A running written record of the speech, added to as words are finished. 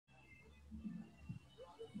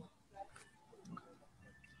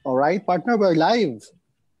All right, partner, we're live.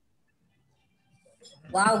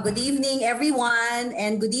 Wow, good evening everyone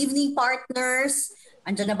and good evening partners.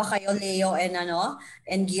 Andiyan na ba kayo Leo and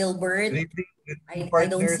Gilbert? Good evening, I don't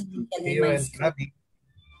partners, see them in Leo my and screen. Abby.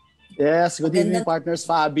 Yes, good evening, Magandang partners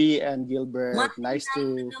Fabi and Gilbert. Monday Nice night na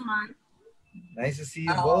to, naman. Nice to see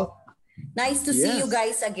you Oo. both. Nice to see you yes,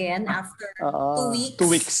 guys again after 2 weeks. 2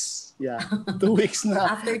 weeks. Yeah, 2 weeks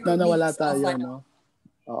na, After na two nawala weeks of tayo, no?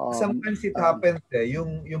 Sometimes it Um, happens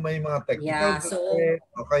yung may mga technical yeah, so glitch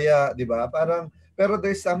o kaya, di ba? Parang, pero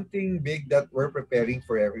there's something big that we're preparing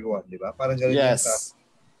for everyone, di ba? Parang ganun yung sa yes,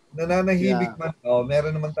 nananahimik yeah. man,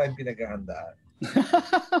 meron naman tayong pinaghahandaan.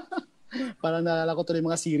 Parang naalala ko tuloy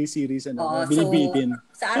mga series, na so binibitin.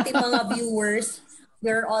 sa ating mga viewers,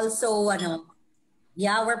 we're also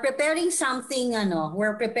we're preparing something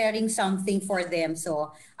for them.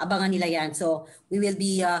 So abangan nila 'yan. So we will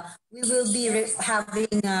be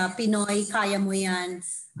having Pinoy kaya mo 'yan.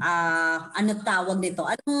 Ano tawag nito?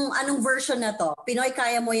 Anong version na to? Pinoy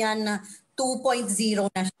kaya mo 'yan 2.0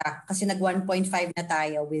 na siya kasi nag 1.5 na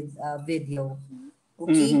tayo with video.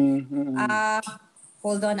 Okay?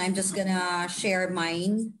 Hold on, I'm just gonna share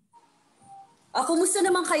mine. Kumusta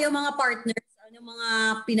naman kayo mga partners? Ano mga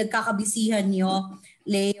pinagkakabisihan nyo,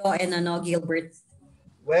 Leo and Gilbert?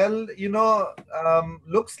 Well,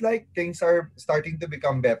 looks like things are starting to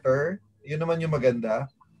become better. Yun naman yung maganda.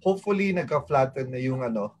 Hopefully nagka-flatten na yung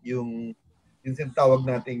sinatawag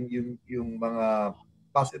natin yung mga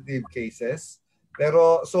positive cases.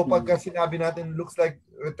 Pero so pagka sinabi natin looks like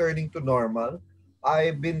returning to normal,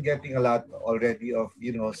 I've been getting a lot already of,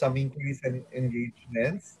 some increase in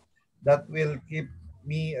engagements that will keep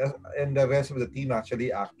me and the rest of the team actually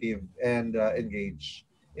active and engaged.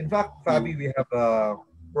 In fact, Fabi, we have a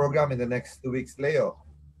program in the next 2 weeks, Leo.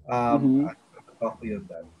 I'll talk to you on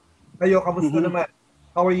that. Kayo, kamusta naman?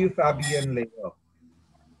 How are you, Fabi and Leo?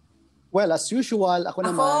 Well, as usual, ako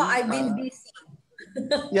naman. I've been busy.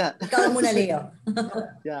 Yeah. Ikaw muna, Leo.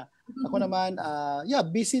 Yeah. Ako naman,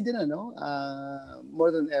 busy din more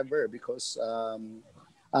than ever because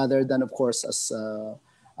other than, of course, as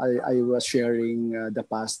I was sharing the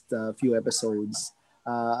past few episodes,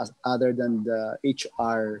 other than the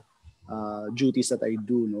HR duties that I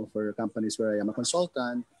do for companies where I am a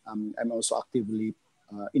consultant, I'm also actively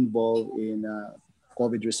involved in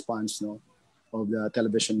COVID response of the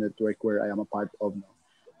television network where I am a part of.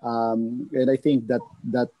 And I think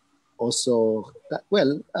that also,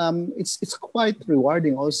 it's quite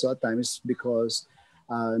rewarding also at times because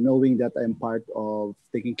knowing that I'm part of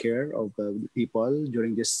taking care of the people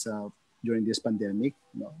during this pandemic,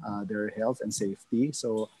 their health and safety.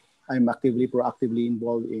 So I'm proactively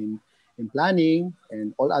involved in planning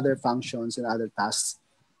and all other functions and other tasks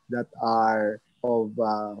that are of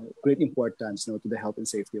great importance to the health and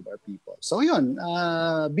safety of our people. So yun,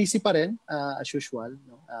 busy pa rin as usual.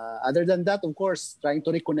 Other than that, of course, trying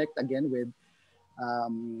to reconnect again with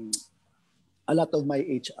a lot of my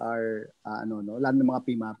HR, lalo ng mga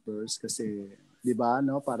PMAPers kasi, di ba,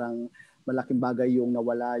 parang malaking bagay yung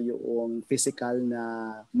nawala yung physical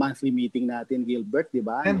na monthly meeting natin, Gilbert, di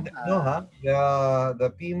ba? And the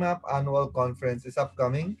PMAP annual conference is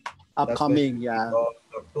upcoming. Yeah.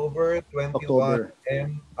 October 21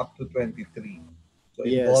 and up to 23. So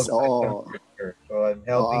yes, So I'm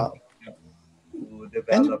helping to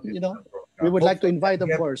develop and, we would like to invite, of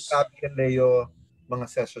course, Sabi and Leo, mga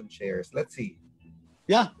session chairs. Let's see.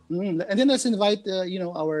 Yeah, and then let's invite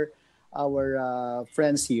our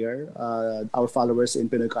friends here, our followers in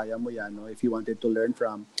Pinoy Kaya Mo Yan, if you wanted to learn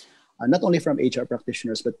from not only from HR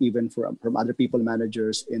practitioners but even from other people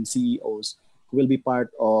managers and CEOs who will be part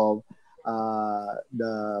of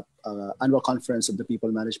the annual conference of the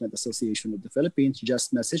People Management Association of the Philippines.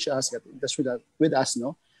 Just message us, get in touch with us,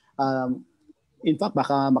 in fact,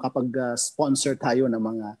 baka makapag-sponsor tayo ng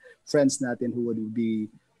mga friends natin who would be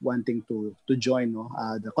wanting to join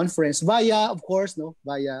the conference via, of course,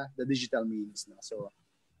 via the digital means. So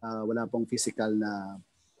wala pong physical na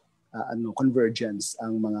convergence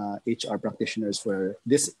ang mga HR practitioners for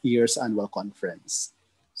this year's annual conference.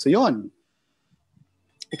 So yon.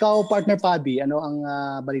 Ikaw, partner Fabi, ano ang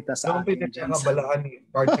balita sa akin?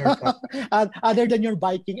 Partner other than your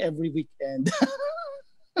biking every weekend.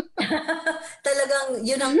 Talagang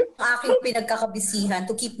yun ang aking pinagkakabisihan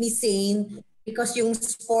to keep me sane because yung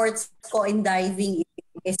sports ko in diving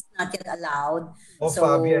is not yet allowed. So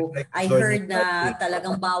Fabi, I heard na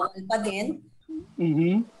talagang bawal pa din.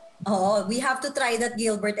 Oo, we have to try that,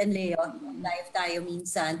 Gilbert and Leo. Live tayo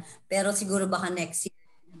minsan. Pero siguro baka next year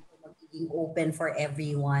magiging open for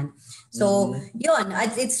everyone. So yun,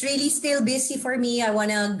 it's really still busy for me. I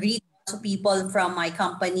wanna greet also people from my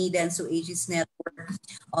company, Denso Aegis Network.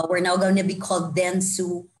 We're now going to be called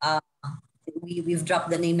Densu. We've dropped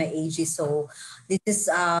the name na AG. So this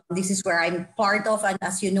is where I'm part of, and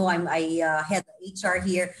as you know, I head HR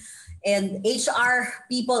here. And HR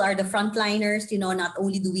people are the frontliners. Not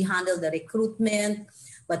only do we handle the recruitment,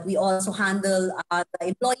 but we also handle the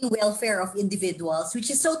employee welfare of individuals, which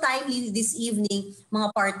is so timely this evening,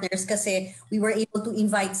 mga partners, kasi we were able to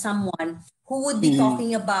invite someone who would be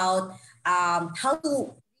talking about how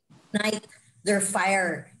to ignite their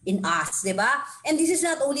fire in us, di ba? And this is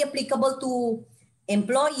not only applicable to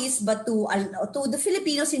employees, but to the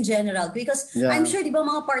Filipinos in general. Because I'm sure, di ba,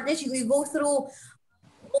 mga partners, you go through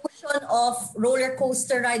emotion of roller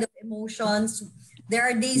coaster ride of emotions. There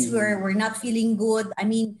are days where we're not feeling good. I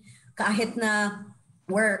mean, kahit na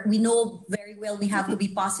we know very well we have to be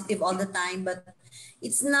positive all the time, but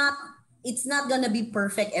it's not gonna be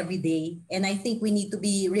perfect every day. And I think we need to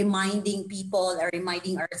be reminding people or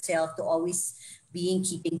reminding ourselves to always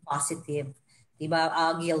keeping positive. Diba,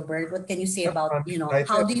 Gilbert? What can you say about,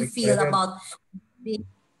 how do you feel about being...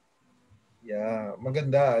 Yeah,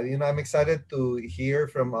 maganda. I'm excited to hear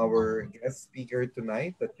from our guest speaker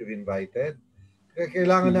tonight that you've invited.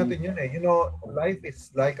 Kailangan natin yun eh. Life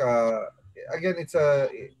is like again, it's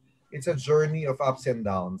a journey of ups and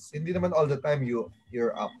downs. Hindi naman all the time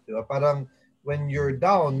you're up, di ba? Parang when you're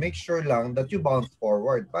down, make sure lang that you bounce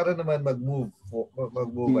forward para naman mag-move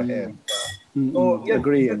ahead. So, yan,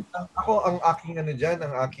 Agree. ako ang aking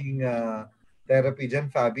ang aking therapy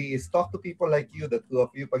dyan, Fabi, is talk to people like you, the two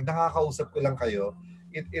of you. Pag nakakausap ko lang kayo,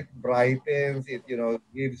 it brightens, it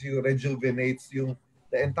gives you, rejuvenates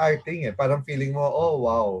the entire thing. Parang feeling mo, oh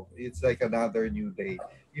wow, it's like another new day.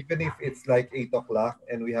 Even if it's like 8 o'clock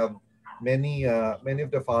and we have many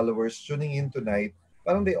of the followers tuning in tonight,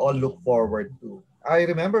 parang they all look forward to. I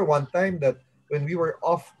remember one time that when we were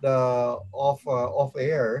off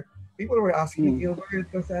air, people were asking, Gilbert,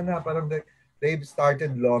 sana, parang they've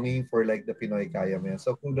started longing for like the Pinoy Kaya Mo.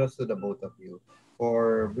 So kudos to the both of you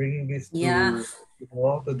for bringing this to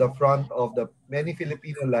the front of the many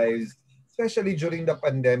Filipino lives, especially during the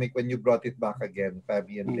pandemic when you brought it back again,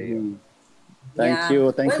 Fabi and Leo.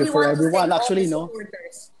 Thank you for everyone. Actually, no.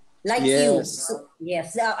 Like you.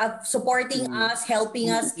 Supporting us, helping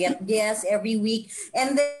us get guests every week.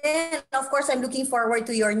 And then, of course, I'm looking forward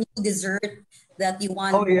to your new dessert that you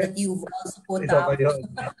want, that you've also put up.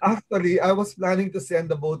 Actually, I was planning to send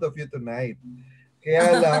the both of you tonight.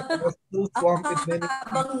 Kaya lang, I was so swamped with many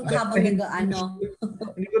Habang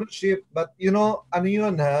hindi ko ship. But, ano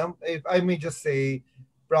yun ha? If I may just say,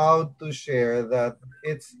 proud to share that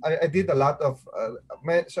I did a lot of,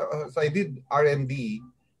 so I did R&D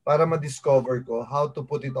para ma-discover ko how to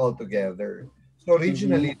put it all together. So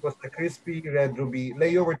originally, it was the crispy red ruby.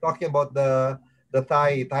 Leo, we're talking about the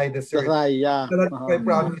Thai dessert. The Thai, yeah. I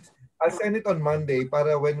promise, I'll send it on Monday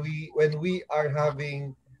para when we are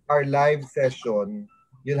having our live session,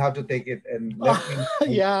 you'll have to take it and let me know.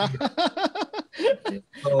 Yeah.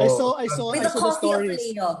 So, I saw with the coffee of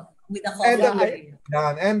Leo. With the coffee of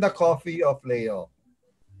Leo. And the coffee of Leo.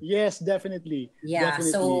 Yes, definitely. Yeah,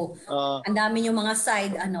 definitely. So ang dami yung mga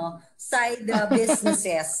side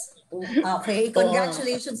businesses. Okay,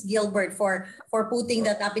 congratulations Gilbert for putting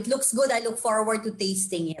that up. It looks good. I look forward to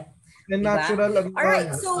tasting it. And natural, all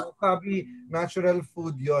right, so Fabi, natural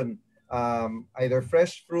food yon. Either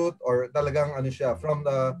fresh fruit or talagang siya from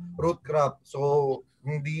the root crop. So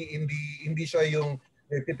hindi siya yung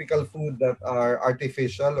the typical food that are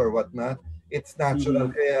artificial or whatnot. It's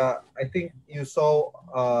natural. Kaya I think you saw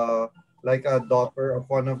like a daughter of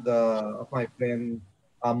one of my friend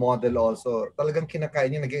model also. Talagang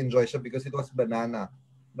kinakain niya, nag-enjoy siya because it was banana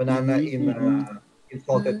in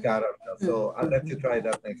salted caramel. So I'll let you try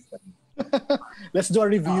that next time. Let's do a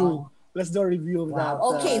review. Let's do a review of that.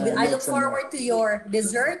 Okay, I look forward to your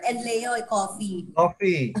dessert and Leo a coffee.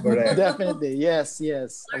 Coffee, correct. Definitely, yes,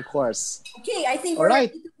 of course. Okay, I think we're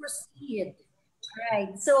ready to proceed. All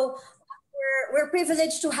right, so we're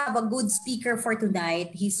privileged to have a good speaker for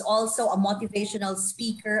tonight. He's also a motivational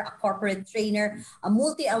speaker, a corporate trainer, a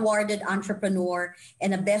multi-awarded entrepreneur,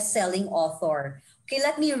 and a best-selling author. Okay,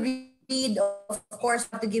 let me read, of course,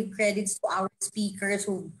 have to give credits to our speakers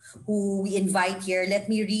who we invite here. Let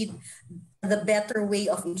me read the better way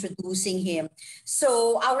of introducing him.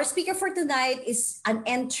 So our speaker for tonight is an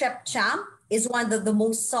entrep champ, is one of the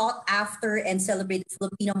most sought after and celebrated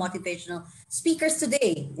Filipino motivational speakers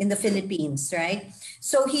today in the Philippines, right?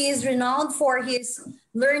 So he is renowned for his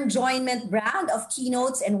Learnjoyment brand of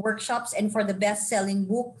keynotes and workshops and for the best-selling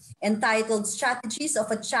book entitled Strategies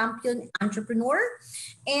of a Champion Entrepreneur,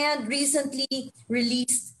 and recently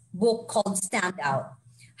released book called Stand Out: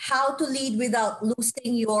 How to Lead Without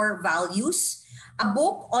Losing Your Values, a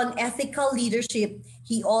book on ethical leadership.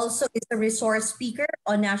 He also is a resource speaker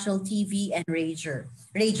on national TV and radio.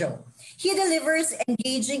 He delivers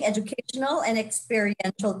engaging educational and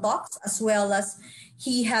experiential talks, as well as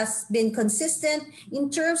he has been consistent in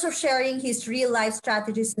terms of sharing his real life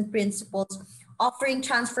strategies and principles, offering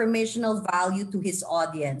transformational value to his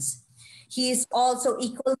audience. He is also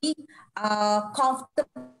equally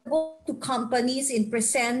comfortable to companies in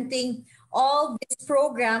presenting all these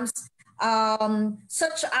programs,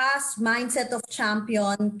 such as Mindset of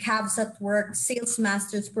Champion, Cavs at Work, Sales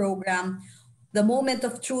Masters Program, the Moment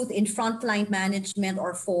of Truth in Frontline Management,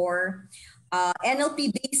 or FOR,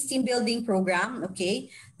 NLP-based team building program. Okay,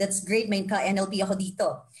 that's great. May ka-NLP ako dito.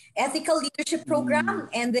 Ethical leadership program,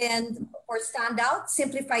 and then for standout,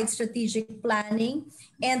 simplified strategic planning,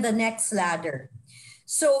 and the next ladder.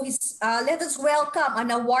 So let us welcome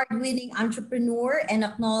an award-winning entrepreneur and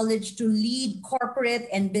acknowledged to lead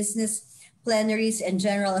corporate and business plenaries and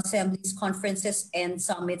general assemblies, conferences, and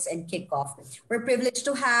summits and kickoff. We're privileged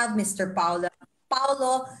to have Mr. Paulo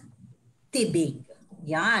Tibig.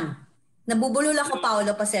 Yan. Nabubulol ako,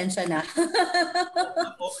 Paulo. Pasensya na.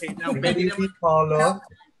 Okay lang. Good Pwede evening, naman. Paulo.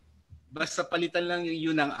 Basta palitan lang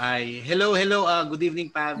yung yun ng I. Hello. Good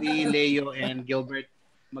evening, Pavi, Leo, and Gilbert.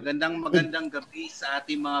 Magandang gabi sa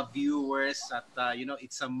ating mga viewers. At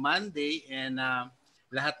it's a Monday and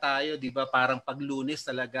lahat tayo, di ba, parang pag Lunes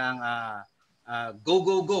talagang go.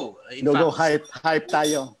 Go, hype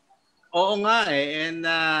tayo. Oo nga eh. And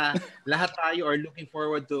lahat tayo are looking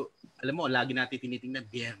forward to, alam mo, lagi natin tinitingnan,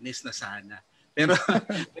 Biyernes na sana. Pero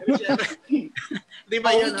syempre, di ba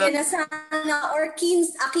yun? Weekend na sana, or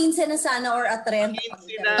 15 na sana, or a 30.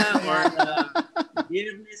 15 na, or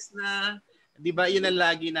Biyernes na. Di ba yun ang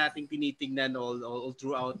lagi nating tinitingnan all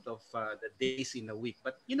throughout of the days in a week.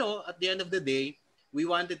 But at the end of the day, we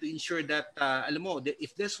wanted to ensure that, alam mo,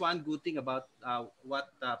 if there's one good thing about what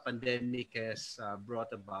pandemic has brought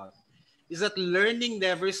about, is that learning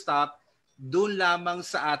never stop doon lamang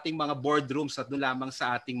sa ating mga boardrooms at doon lamang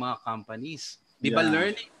sa ating mga companies. Di ba,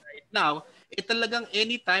 learning right now, talagang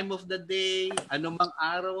any time of the day, anumang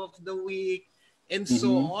araw of the week, and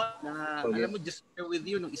so on. Alam mo, just share with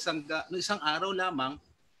you, nung isang araw lamang,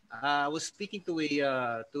 I was speaking to a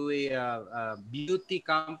beauty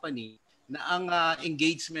company na ang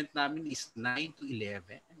engagement namin is 9 to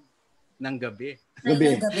 11 ng gabi.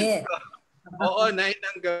 Oo, 9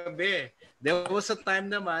 ng gabi. There was a time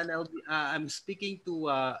naman, I'm speaking to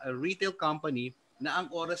a retail company na ang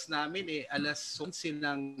oras namin alas 11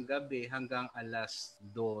 ng gabi hanggang alas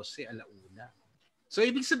 12, alauna. So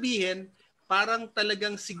ibig sabihin, parang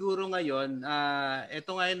talagang siguro ngayon,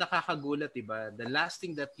 ito nga yung nakakagulat, diba? The last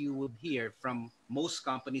thing that you would hear from most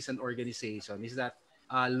companies and organizations is that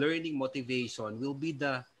learning motivation will be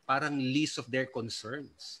the parang least of their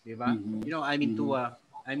concerns, diba?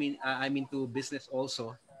 I'm into business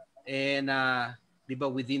also. And 'di ba,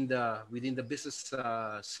 within the business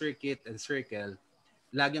circuit and circle,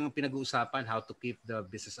 laging ang pinag-uusapan how to keep the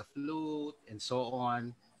business afloat and so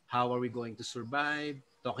on. How are we going to survive?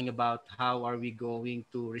 Talking about how are we going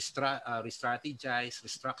to re-strategize,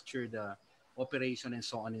 restructure the operation and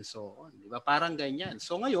so on and so on. 'Di ba? Parang ganyan.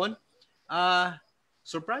 So ngayon,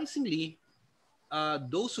 surprisingly,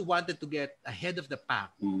 those who wanted to get ahead of the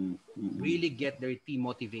pack really get their team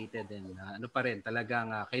motivated and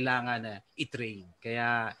talagang kailangan i-train.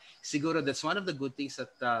 Kaya siguro that's one of the good things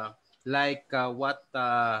that what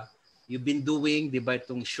you've been doing, 'di ba,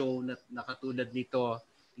 itong show na katulad nito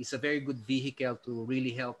is a very good vehicle to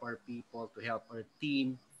really help our people, to help our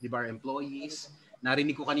team, 'di ba, our employees.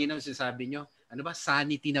 Narinig ko kanina sinasabi nyo,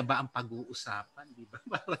 sanity na ba ang pag-uusapan? Di ba?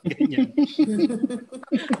 Parang ganyan.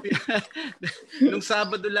 Nung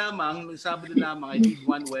Sabado lamang, I did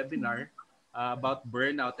one webinar about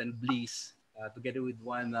burnout and bliss together with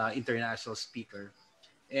one international speaker.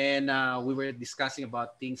 And we were discussing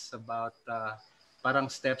about things about parang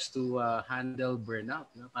steps to handle burnout.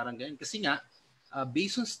 Parang ganyan. Kasi nga,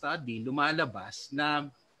 based on study, lumalabas na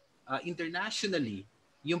internationally,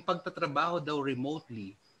 yung pagtatrabaho daw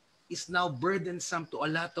remotely is now burdensome to a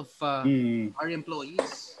lot of our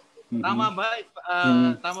employees. Tama ba?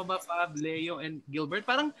 Tama ba, Fab, Leo, and Gilbert?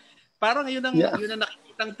 Parang yun ang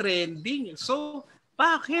nakikitang trending. So,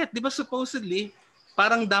 bakit? 'Di ba supposedly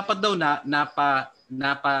parang dapat daw napagaan,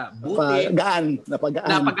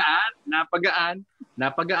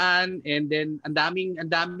 and then ang daming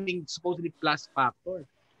supposedly plus factor.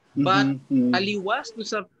 But taliwas do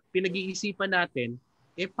sa pinag-iisipan natin,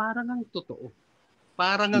 parang ang totoo.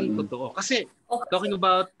 Kasi talking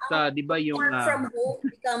about 'di ba yung work from home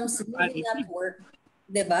becomes living at work,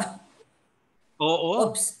 'di ba? Oo.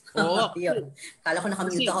 Oops. Oo. Yun. Kala ko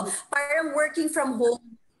nakamute Kasi, ako. Parang working from home,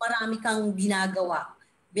 marami kang ginagawa.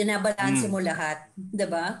 Binabalanse mo lahat.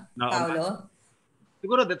 Diba, oo nga. Paolo?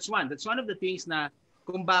 Siguro that's one. That's one of the things na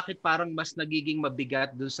kung bakit parang mas nagiging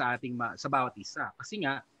mabigat doon sa ating sa bawat isa. Kasi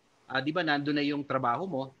nga, 'di ba nandoon na yung trabaho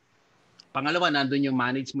mo, pangalawa nandoon yung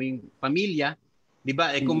manage mo yung pamilya, 'di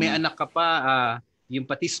ba? Eh kung may anak ka pa, yung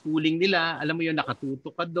pati schooling nila, alam mo yun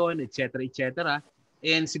nakatutok ka doon, etc., etc.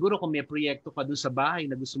 And siguro kung may proyekto ka doon sa bahay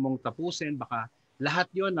na gusto mong tapusin, baka lahat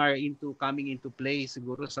yon are coming into play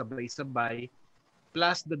siguro sabay-sabay,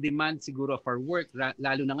 plus the demand siguro of our work,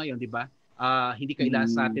 lalo na ngayon, di ba? Hindi kailangan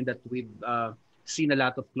sa atin that we've seen a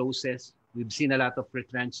lot of closes, we've seen a lot of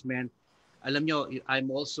retrenchment. Alam nyo, I'm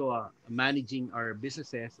also managing our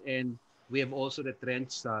businesses, and we have also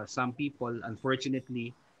retrenched some people,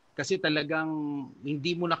 unfortunately, kasi talagang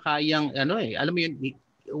hindi mo na kayang, alam mo yun,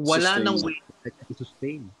 wala Sustain. nang way to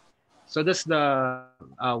sustain. So that's the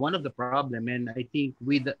one of the problem, and I think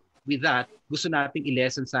with that, gusto nating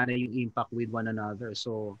i-lessen sana yung impact with one another.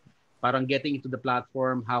 So parang getting into the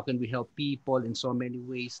platform, how can we help people in so many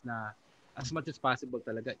ways na as much as possible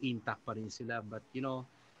talaga intact pa rin sila. But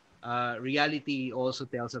reality also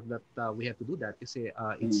tells us that we have to do that kasi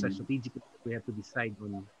it's a strategic, we have to decide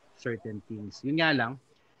on certain things. Yun nga lang,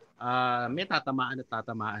 may tatamaan at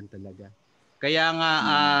tatamaan talaga. Kaya nga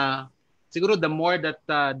siguro the more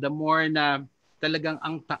na talagang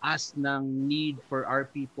ang taas ng need for our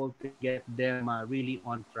people to get them really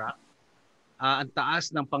on track. Ang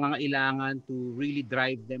taas ng pangangailangan to really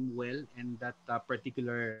drive them well in that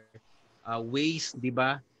particular ways, 'di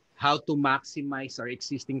ba? How to maximize our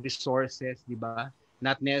existing resources, 'di ba?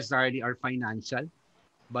 Not necessarily our financial,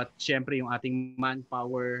 but syempre yung ating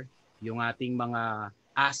manpower, yung ating mga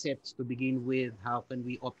assets to begin with, how can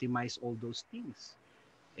we optimize all those things?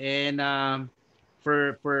 And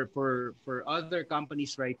for other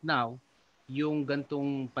companies right now, yung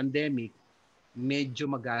gantong pandemic, medyo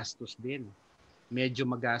magastos din. Medyo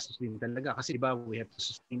magastos din talaga kasi diba we have to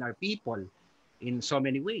sustain our people in so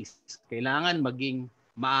many ways. Kailangan maging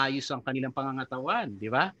maayos ang kanilang pangangatawan,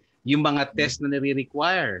 di ba? Yung mga test na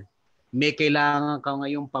nire-require, may kailangan ka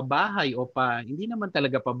ngayong pabahay o hindi naman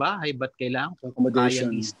talaga pabahay, but kailangan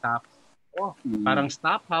kayang i-staff. Parang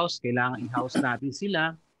staff house, kailangan i-house natin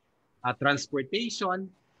sila,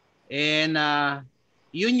 transportation, and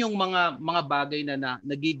yun yung mga bagay na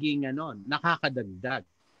nagiging nakakadagdag.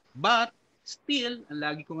 But still, ang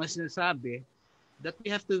lagi ko nga sinasabi, that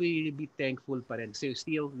we have to really be thankful pa rin. So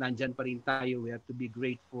still, nandyan pa rin tayo. We have to be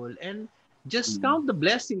grateful and just count the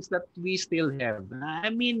blessings that we still have.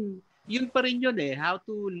 I mean, yun pa rin yun eh. How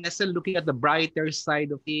to lessen looking at the brighter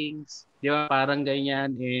side of things. Di ba? Parang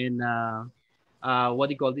ganyan. And what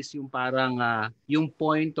do you call this? Yung parang, yung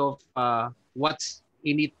point of what's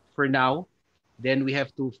in it for now. Then we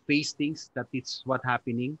have to face things that it's what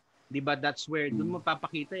happening. Di ba? That's where, dun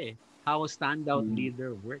mapapakita eh. How a standout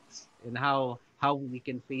leader works and how we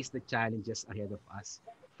can face the challenges ahead of us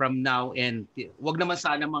from now, and wag naman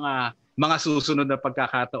sana mga susunod na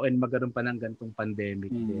pagkakataon magkaroon pa ng gantong pandemic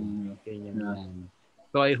din.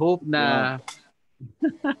 So I hope na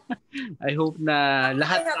I hope na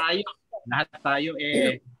lahat tayo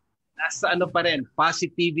nasa pa rin,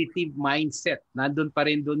 positivity mindset. Nandun pa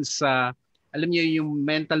rin dun sa, alam niyo yung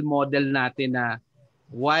mental model natin na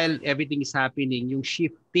while everything is happening, yung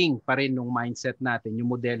shifting pa rin ng mindset natin,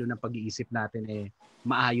 yung modelo ng pag-iisip natin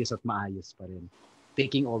maayos at maayos pa rin.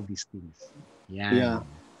 Taking all these things. Yeah.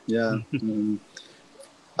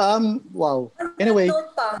 Wow. Anyway.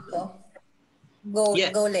 Go,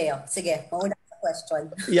 Leo. Sige, mauna sa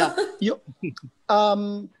question. Yeah.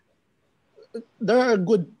 There are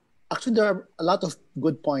a lot of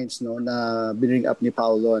good points na bring up ni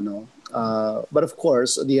Paolo, no. But of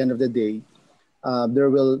course, at the end of the day, there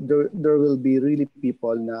will be really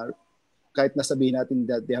people na kahit nasabihin natin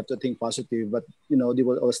that they have to think positive, but they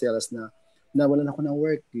will always tell us na wala na ako ng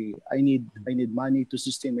work, I need money to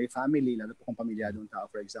sustain my family, lalo po kung pamilyadong tao,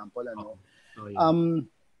 for example,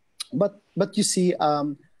 but you see,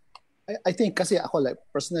 I think kasi ako, like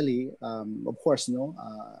personally, of course,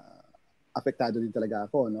 apektado din talaga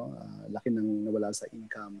ako, laki nang nawala sa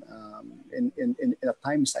income, and at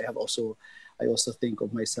times I also think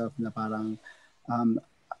of myself na parang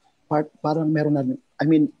parang meron na, I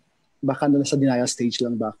mean, baka nasa denial stage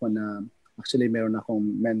lang ba ako na actually meron akong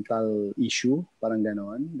mental issue, parang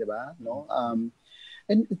ganon, di ba? No?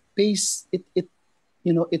 And it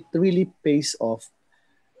really pays off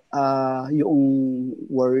yung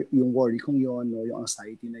worry kong yon, yung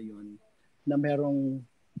anxiety na yon, na merong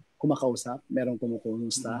kumakausap, merong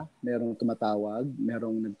kumukumusta, merong tumatawag,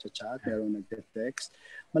 merong nagchat-chat, merong nagte-text.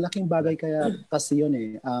 Malaking bagay kaya kasi yun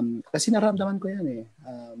eh. Kasi naramdaman ko yan eh.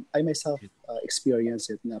 I myself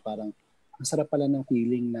experience it na parang ang sarap pala ng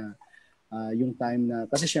feeling na yung time na,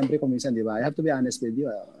 kasi syempre kuminsan, di ba? I have to be honest with you.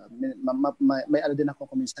 May ano din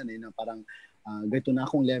ako kuminsan eh, na parang ganito na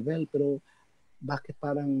akong level, pero bakit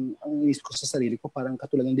parang ang inisip ko sa sarili ko, parang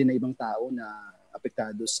katulad din na ibang tao na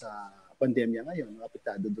apektado sa pandemya ngayon,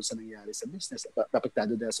 apektado doon sa nangyari sa business,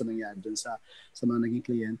 apektado dahil sa nangyari doon sa mga naging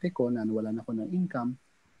kliyente ko na nawalan ako ng income.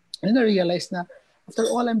 And I realized na after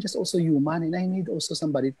all, I'm just also human and I need also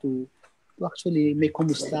somebody to actually may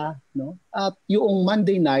kumusta, no? At yung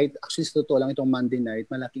Monday night, actually sa totoo lang itong Monday night,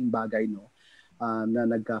 malaking bagay, no? Na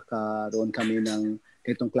nagkakaroon kami ng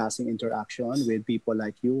itong klaseng interaction with people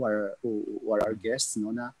like you or who are our guests,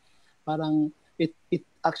 no? Na parang it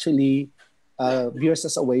actually veers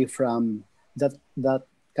us away from that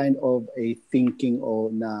kind of a thinking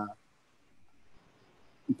o na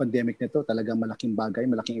yung pandemic nito talagang malaking bagay,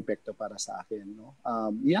 malaking epekto para sa akin, no?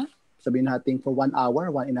 Yeah, sabihin natin for 1 hour,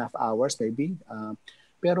 1.5 hours maybe.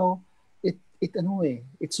 Pero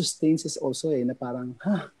it sustains us also eh, na parang,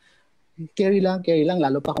 carry lang,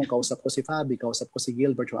 lalo pa kung kausap ko si Fabi, kausap ko si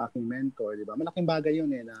Gilbert, yung aking mentor, di ba? Malaking bagay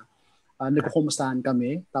yun eh, na nagkukumustahan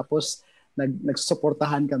kami, tapos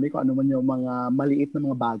nagsusuportahan kami kung ano man yung mga maliit na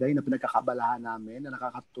mga bagay na pinagkakabalahan namin na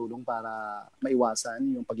nakakatulong para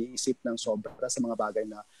maiwasan yung pag-iisip ng sobra sa mga bagay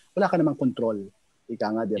na wala ka namang control.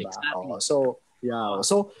 Ika nga, di ba? Exactly. So, yeah.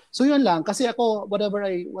 So yun lang kasi ako whatever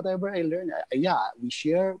I learn,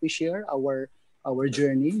 we share our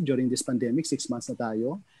journey during this pandemic. 6 months na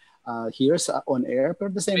tayo. Here on air, pero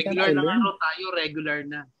at the same time I learn. Regular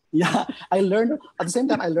na. Yeah, I learned at the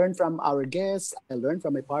same time. I learned from our guests. I learned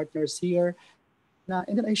from my partners here,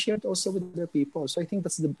 and then I shared also with other people. So I think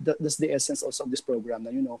that's the essence also of this program.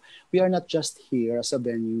 That we are not just here as a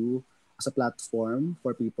venue, as a platform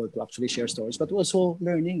for people to actually share stories, but also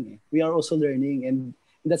learning. We are also learning, and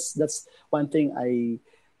that's one thing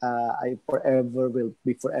I forever will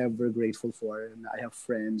be forever grateful for. And I have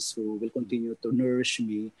friends who will continue to nourish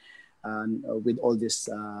me with all these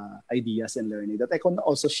ideas and learning that I can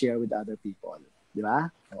also share with other people. Di ba?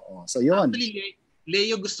 Oo. So yun. Actually,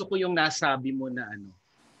 Leo, gusto ko yung nasabi mo na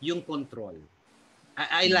yung control.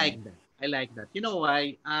 I like that. I like that. You know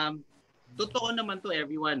why? Totoo naman to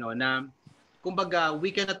everyone, no, na kumbaga, we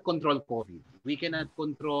cannot control COVID. We cannot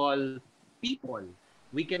control people.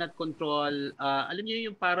 We cannot control, alam niyo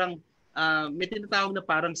yung parang, may tinatawag na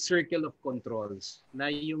parang circle of controls. Na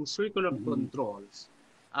yung circle of controls,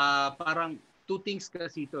 parang two things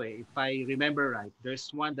kasi ito eh. If I remember right,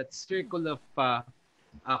 there's one that's circle of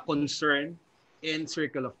concern and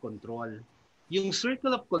circle of control. Yung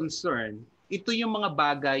circle of concern, ito yung mga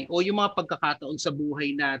bagay o yung mga pagkakataon sa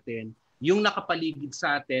buhay natin, yung nakapaligid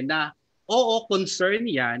sa atin na oo, concern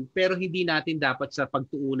yan, pero hindi natin dapat sa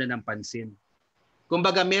pagtuunan ng pansin.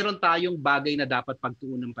 Kumbaga, meron tayong bagay na dapat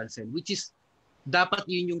pagtuunan ng pansin, which is dapat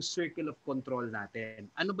yun yung circle of control natin.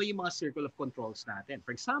 Ano ba yung mga circle of controls natin?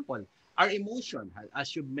 For example, our emotion,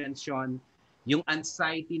 as you mentioned, yung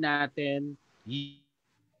anxiety natin,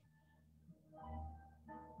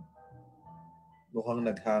 mukhang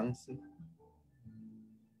nag-hang.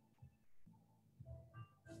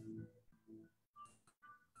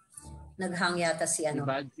 Naghang yata si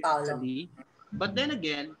Paolo. But then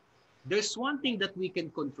again, there's one thing that we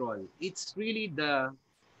can control. It's really the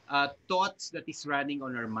thoughts that is running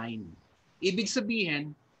on our mind. Ibig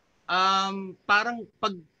sabihin, parang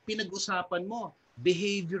pag pinag-usapan mo,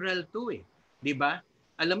 behavioral to eh. 'Di ba?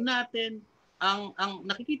 Alam natin, ang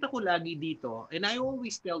nakikita ko lagi dito, and I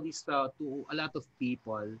always tell this to a lot of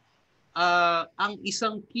people, ang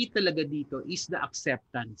isang key talaga dito is the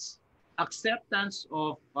acceptance. Acceptance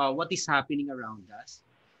of what is happening around us.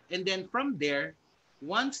 And then from there,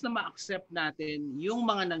 once na ma-accept natin yung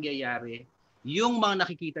mga nangyayari, yung mga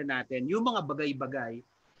nakikita natin, yung mga bagay-bagay,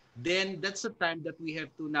 then that's the time that we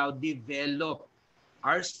have to now develop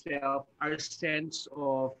ourselves, our sense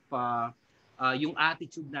of yung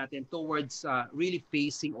attitude natin towards really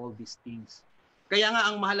facing all these things. Kaya nga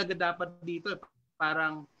ang mahalaga dapat dito,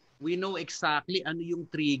 parang we know exactly ano yung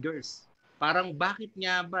triggers. Parang bakit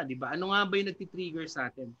nga ba, di ba? Ano nga ba yung nagtitrigger sa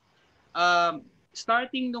atin?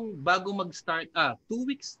 Starting nung bago mag-start, 2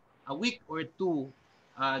 weeks, a week or two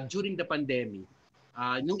during the pandemic,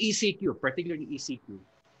 nung ECQ, particularly ECQ,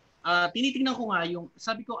 tinitingnan ko nga yung,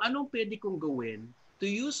 sabi ko, anong pwede kong gawin to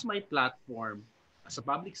use my platform as a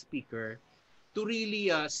public speaker to really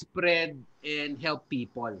spread and help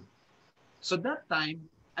people. So that time,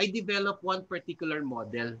 I developed one particular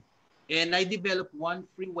model and I developed one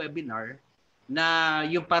free webinar na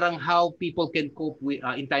yung parang how people can cope with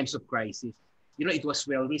in times of crisis. It was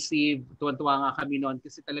well received. Tuwan-tuwa nga kami noon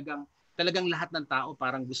kasi talagang lahat ng tao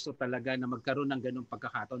parang gusto talaga na magkaroon ng ganung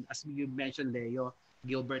pagkakataon. As you mentioned, Leo,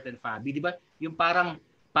 Gilbert and Fabi, di ba? Yung parang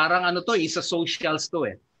ano to, isa socials to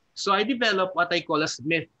eh. So I developed what I call as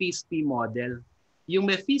Mephisti model. Yung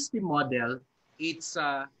Mephisti model, it's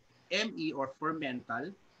ME or for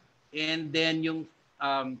mental, and then yung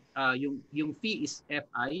P is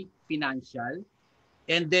FI, financial,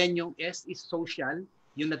 and then yung S is social,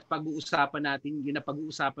 yung napag-uusapan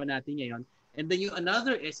natin ngayon, and then yung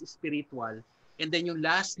another S is spiritual, and then yung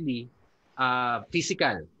lastly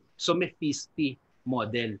physical. So Mephisti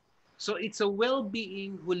model. So it's a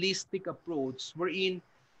well-being holistic approach wherein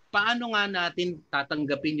paano nga natin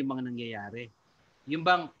tatanggapin yung mga nangyayari. Yung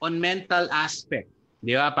bang on mental aspect,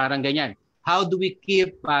 di ba? Parang ganyan. How do we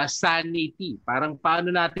keep sanity? Parang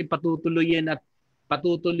paano natin patutuloyin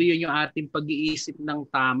yung ating pag-iisip ng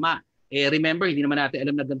tama. Remember, hindi naman natin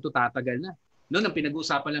alam na ganito tatagal na. Noon, ang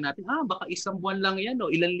pinag-uusapan lang natin, baka isang buwan lang yan,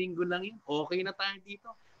 o ilang linggo lang yan. Okay na tayo dito.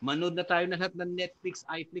 Manood na tayo na lahat ng Netflix,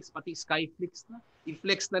 iFlix, pati Skyflix na.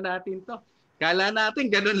 I-flex na natin to. Kala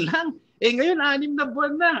natin, ganun lang. Ngayon, 6 na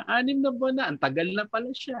buwan na. 6 na buwan na. Ang tagal na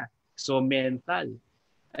pala siya. So, mental.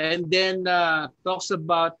 And then, talks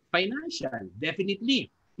about financial. Definitely.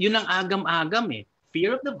 Yun ang agam-agam eh.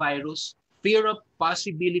 Fear of the virus, fear of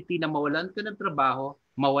possibility na mawalan ka ng trabaho,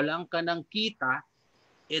 mawalan ka ng kita,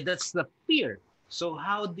 that's the fear. So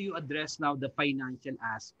how do you address now the financial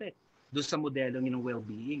aspect doon sa modelong ng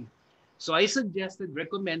well-being? So I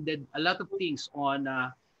recommended a lot of things on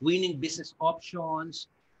winning business options,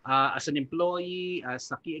 as an employee, as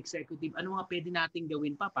a key executive, ano nga pwede nating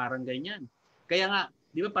gawin pa, parang ganyan. Kaya nga,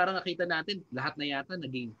 di ba parang nakita natin, lahat na yata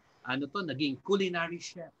naging culinary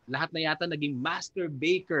chef, lahat na yata naging master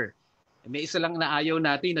baker. May isa lang na ayaw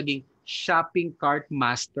natin, naging shopping cart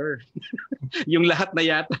master. Yung lahat na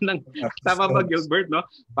yata ng, tama ba Gilbert, no?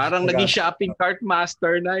 Parang naging shopping cart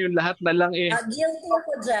master na, yung lahat na lang eh. Guilty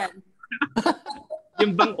ako dyan.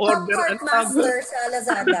 Yung bang order. Cart master sa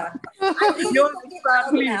Lazada. I really took it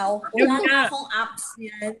out now. Wala na akong apps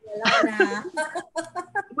yan. Wala na.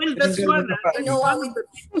 Well, that's one.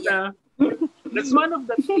 That's one of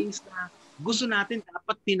the things na gusto natin,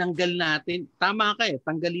 dapat tinanggal natin. Tama ka eh,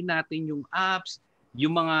 tanggalin natin yung apps,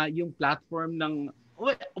 yung platform ng,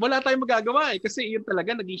 wala tayong magagawa eh, kasi yun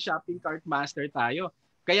talaga, naging shopping cart master tayo.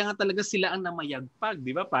 Kaya nga talaga sila ang namayagpag,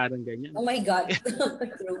 di ba? Parang ganyan. Oh my God.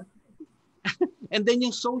 And then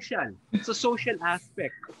yung social. So social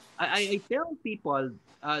aspect. I tell people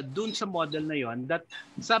dun sa model na yon that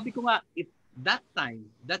sabi ko nga, if that time,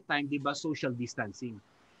 di ba, social distancing.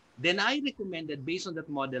 Then I recommended based on that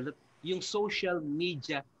model that yung social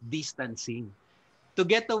media distancing to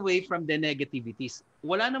get away from the negativities.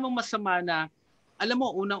 Wala namang masama na, alam mo,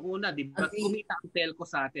 unang-una, di ba, kumita ang telco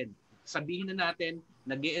sa atin. Sabihin na natin,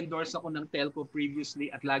 nag-endorse ako ng telco previously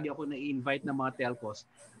at lagi ako na-invite ng mga telcos.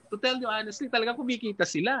 To tell you honestly, talaga kumikita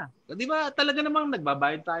sila. Di ba, talaga namang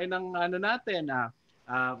nagbabayad tayo ng natin,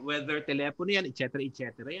 whether telepono yan, etc.,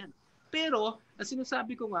 yan. Pero, ang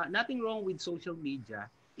sinasabi ko nga, nothing wrong with social media.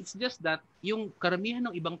 It's just that yung karamihan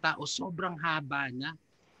ng ibang tao sobrang haba na.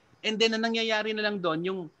 And then ang nangyayari na lang doon,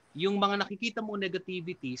 yung mga nakikita mo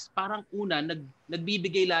negativities, parang una,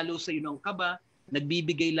 nagbibigay lalo sa iyo ng kaba,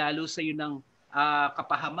 nagbibigay lalo sa iyo ng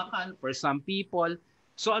kapahamakan for some people.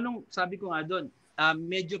 So anong sabi ko nga doon,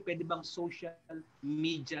 medyo pwede bang social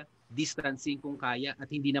media distancing kung kaya at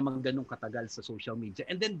hindi naman ganun katagal sa social media.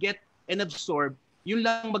 And then get and absorb yung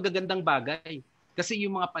lang magagandang bagay. Kasi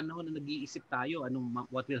yung mga panahon na nag-iisip tayo,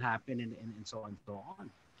 what will happen and so on.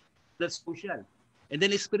 That's social. And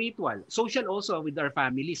then spiritual. Social also with our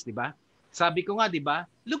families, di ba? Sabi ko nga, di ba?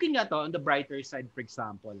 Looking at on the brighter side, for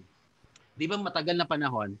example. Di ba matagal na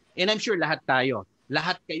panahon? And I'm sure lahat kayo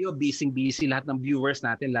busy, lahat ng viewers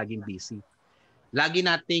natin laging busy. Lagi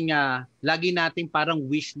nating parang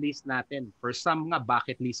wish list natin. For some nga,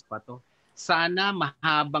 bucket list pa to. Sana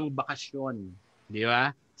mahabang bakasyon. Di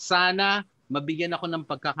ba? Sana mabigyan ako ng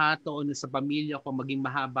pagkakataon sa pamilya ko, maging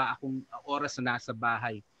mahaba akong oras na nasa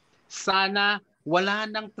bahay. Sana wala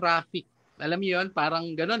ng traffic. Alam niyo yun,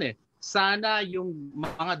 parang gano'n eh. Sana yung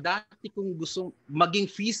mga dati kong gustong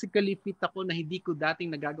maging physically fit ako na hindi ko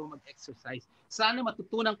dating nagagawa mag-exercise. Sana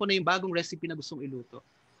matutunan ko na yung bagong recipe na gustong iluto.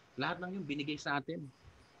 Lahat ng yun binigay sa atin.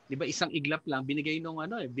 Di ba, isang iglap lang, binigay nung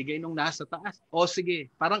bigay nung nasa taas. O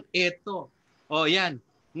sige, parang eto. O yan.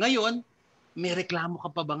 Ngayon, may reklamo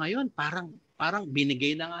ka pa ba ngayon? Parang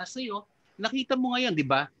binigay na nga sa'yo. Nakita mo ngayon, di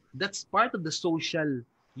ba? That's part of the social,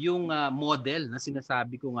 yung model na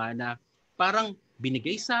sinasabi ko nga na parang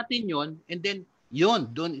binigay sa atin yon, and then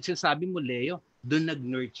Yun, doon, sinasabi mo, Leo, doon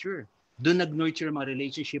nag-nurture. Doon nag-nurture mga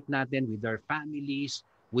relationship natin with our families,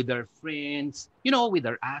 with our friends, with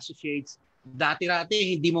our associates.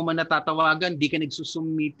 Dati-rati, hindi mo man natatawagan, di ka nagsusum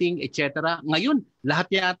meeting, etc. Ngayon,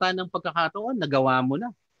 lahat yata ng pagkakataon, nagawa mo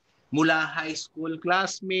na. Mula high school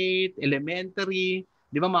classmate, elementary,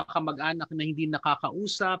 di ba, mga kamag-anak na hindi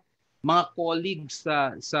nakakausap, mga colleagues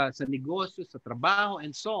sa negosyo, sa trabaho,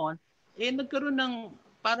 and so on, nagkaroon ng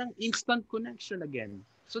parang instant connection again.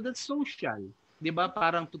 So that's social, di ba?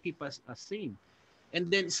 Parang to keep us sane. And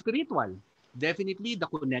then spiritual, definitely the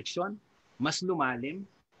connection, mas lumalim,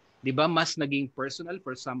 di ba? Mas naging personal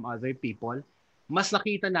for some other people. Mas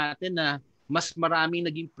nakita natin na mas maraming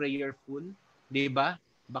naging prayerful, di ba?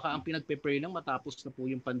 Baka ang pinagpe-pray lang matapos na po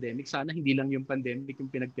yung pandemic. Sana hindi lang yung pandemic yung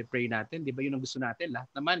pinagpe-pray natin. Di ba yun ang gusto natin? Lahat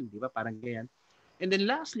naman, di ba? Parang ganyan. And then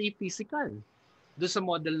lastly, physical. Doon sa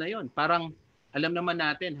model na yon, parang alam naman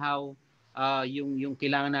natin how yung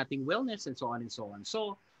kailangan nating wellness and so on and so on.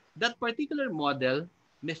 So that particular model,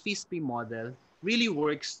 Mephispi model, really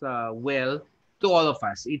works well to all of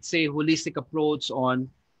us. It's a holistic approach on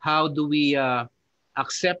how do we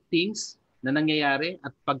accept things na nangyayari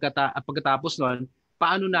at pagkatapos nun,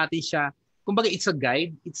 paano natin siya, kumbaga it's a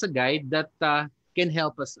guide that can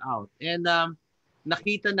help us out. And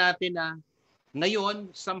nakita natin na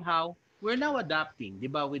ngayon, somehow, we're now adapting, di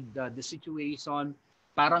ba, with the situation.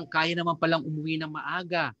 Parang kaya naman palang umuwi ng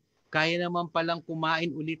maaga. Kaya naman palang kumain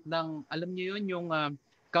ulit ng, alam niyo yun, yung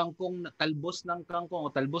kangkong, talbos ng kangkong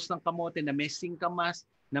o talbos ng kamote na may singkamas,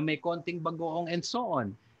 na may konting bagoong and so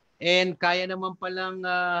on. And kaya naman palang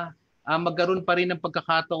magkaroon pa rin ng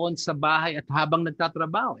pagkakataon sa bahay at habang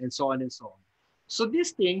nagtatrabaho and so on and so on. So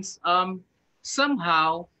these things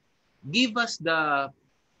somehow give us the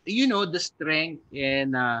strength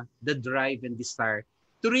and the drive and desire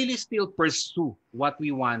to really still pursue what we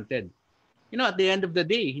wanted. At the end of the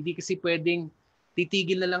day, hindi kasi pwedeng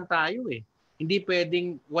titigil na lang tayo eh. Hindi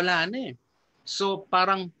pwedeng wala na eh. So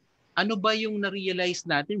parang ano ba yung na-realize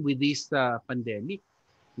natin with this pandemic?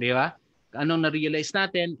 Di ba? Anong na-realize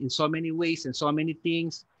natin in so many ways and so many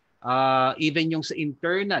things, even yung sa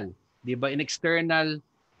internal, di ba, in external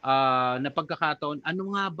na pagkakataon, ano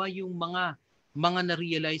nga ba yung mga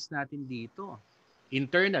na-realize natin dito?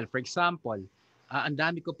 Internal, for example, ang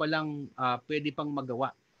dami ko palang pwede pang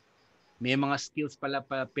magawa. May mga skills pala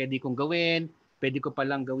pwede kong gawin, pwede ko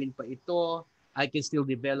palang gawin pa ito, I can still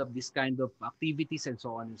develop this kind of activities and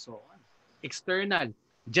so on and so on. External,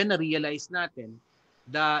 dyan na-realize natin,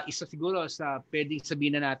 isa siguro sa pwedeng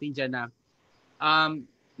sabihin na natin dyan na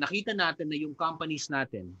nakita natin na yung companies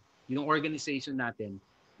natin, yung organization natin,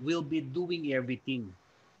 will be doing everything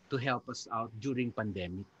to help us out during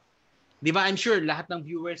pandemic. Di ba? I'm sure lahat ng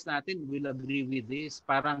viewers natin will agree with this.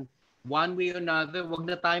 Parang one way or another, wag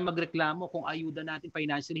na tayo magreklamo kung ayuda natin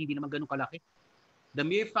financially, hindi naman ganun kalaki. The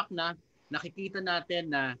mere fact na nakikita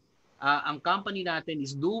natin na ang company natin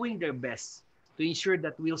is doing their best to ensure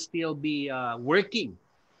that we'll still be working.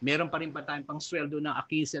 Meron pa rin pa tayong pang sweldo ng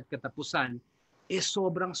akinsi at katapusan,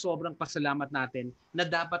 sobrang pasalamat natin na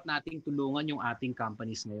dapat nating tulungan yung ating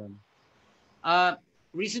companies ngayon.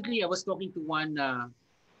 Recently, I was talking to one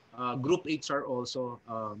group HR also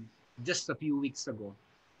just a few weeks ago.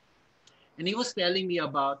 And he was telling me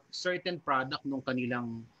about certain product nung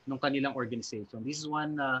kanilang organization. This is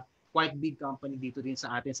one quite big company dito din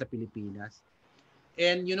sa atin sa Pilipinas.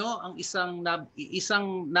 And ang isang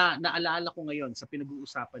naalala ko ngayon sa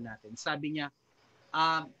pinag-uusapan natin, sabi niya,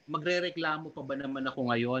 magrereklamo pa ba naman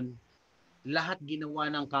ako ngayon? Lahat ginawa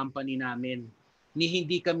ng company namin. Ni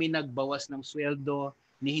hindi kami nagbawas ng sweldo,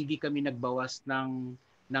 ni hindi kami nagbawas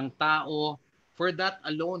ng tao. For that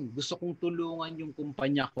alone, gusto kong tulungan yung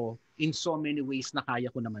kumpanya ko in so many ways na kaya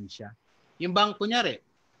ko naman siya. Yung bang, kunyari,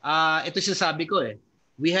 ito sinasabi ko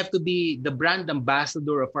we have to be the brand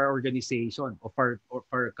ambassador of our organization, of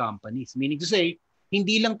our companies. Meaning to say,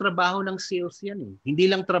 hindi lang trabaho ng sales yan eh. Hindi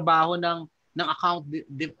lang trabaho ng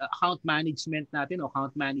account management natin o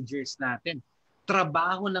account managers natin.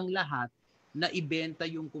 Trabaho ng lahat na ibenta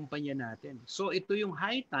yung kumpanya natin. So ito yung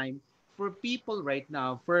high time for people right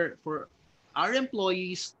now, for our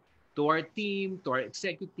employees, to our team, to our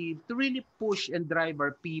executive, to really push and drive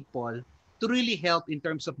our people to really help in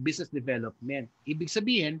terms of business development. Ibig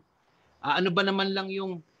sabihin, ano ba naman lang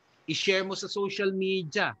yung i-share mo sa social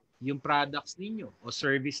media, yung products ninyo o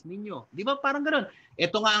service ninyo. Di ba parang ganoon?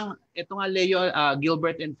 Ito nga Leo,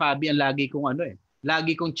 Gilbert and Fabi, ang lagi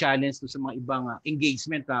kong challenge sa mga ibang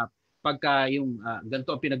engagement pagka yung ganito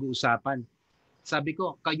ang pinag-uusapan. Sabi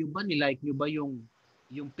ko, kayo ba nilike nyo ba yung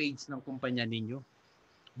page ng kumpanya ninyo?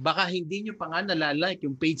 Baka hindi nyo pa nga nalalike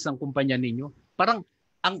yung page ng kumpanya ninyo. Parang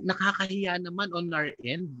ang nakakahiya naman on our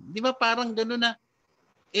end. Di ba parang gano'n na,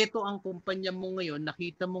 ito ang kumpanya mo ngayon,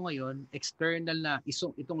 nakita mo ngayon, external na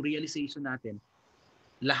itong realization natin,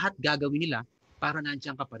 lahat gagawin nila para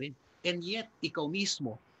nandiyan ka pa rin. And yet, ikaw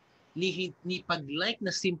mismo, ni pag-like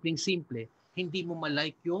na simpleng-simple, hindi mo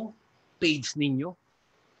malike yung page ninyo.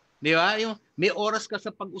 Di ba? Yung may oras ka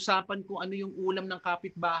sa pag-usapan kung ano yung ulam ng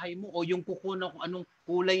kapitbahay mo o yung kuko ng kung anong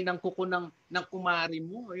kulay ng kuko ng kumari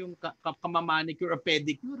mo o yung kamamanicure or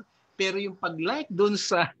pedicure. Pero yung pag-like doon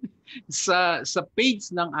sa sa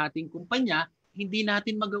page ng ating kumpanya, hindi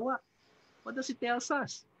natin magawa. What does it tells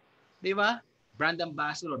us? Di ba? Brand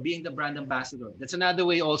ambassador, being the brand ambassador. That's another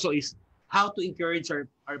way also is how to encourage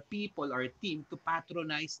our people, our team to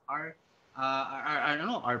patronize our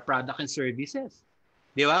product and services.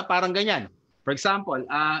 Di ba? Parang ganyan. For example,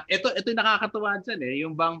 ito yung nakakatuwa dyan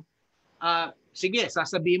yung bang, sige,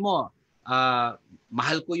 sasabihin mo,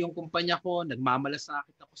 mahal ko yung kumpanya ko,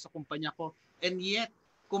 nagmamalasakit ako sa kumpanya ko, and yet,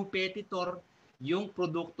 competitor, yung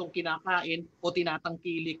produktong kinakain o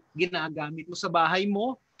tinatangkilik, ginagamit mo sa bahay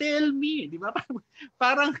mo, tell me, di ba?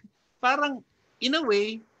 Parang, in a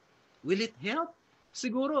way, will it help?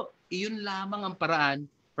 Siguro, iyon lamang ang paraan.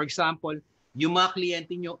 For example, yung mga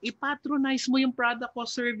kliyente nyo, ipatronize mo yung product o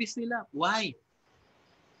service nila. Why?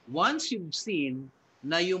 Once you've seen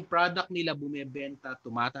na yung product nila bumebenta,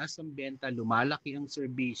 tumataas ang benta, lumalaki ang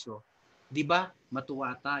serbisyo, di ba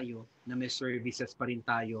matuwa tayo na may services pa rin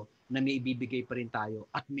tayo, na may ibibigay pa rin tayo,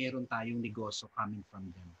 at meron tayong negosyo coming from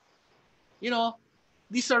them. You know,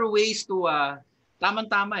 these are ways to,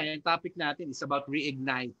 tamang-tama ang topic natin is about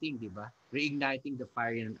reigniting, di ba? Reigniting the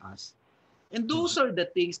fire in us. And those are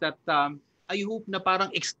the things that I hope na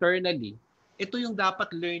parang externally, ito yung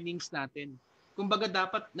dapat learnings natin. Kumbaga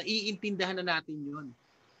dapat naiintindihan na natin yun.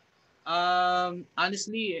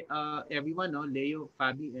 Honestly, everyone, Leo,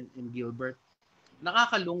 Fabi, and Gilbert,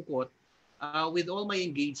 nakakalungkot with all my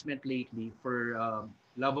engagement lately for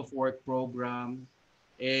Love of Work program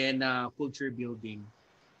and culture building.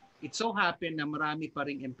 It so happened na marami pa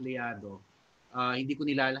ring empleyado. Hindi ko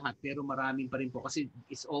nilalahat, pero maraming pa rin po kasi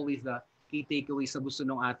it's always the key takeaway sa gusto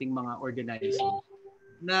ng ating mga organizing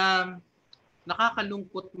na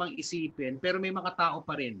nakakalungkot mang isipin pero may mga tao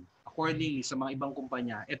pa rin accordingly sa mga ibang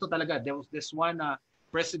kumpanya. Ito talaga, there was this one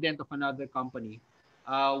president of another company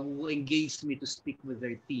who engaged me to speak with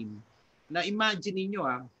their team na imagine niyo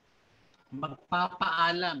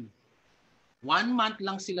magpapaalam 1 month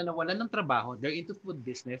lang sila nawalan ng trabaho, they're into food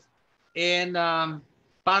business, and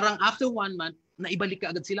parang after 1 month naibalik ka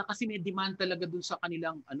agad sila kasi may demand talaga dun sa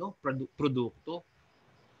kanilang produkto.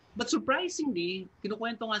 But surprisingly,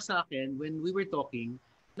 kinukwento nga sa akin when we were talking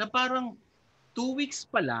na parang 2 weeks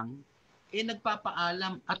pa lang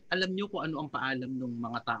nagpapaalam, at alam nyo kung ano ang paalam ng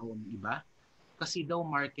mga tao ng iba? Kasi daw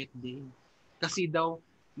market day. Kasi daw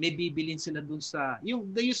may bibilin sila dun sa yung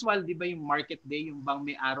the usual, di ba, yung market day, yung bang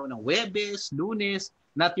may araw ng Huwebes, Lunes,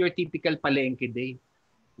 not your typical palengke day.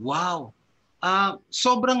 Wow.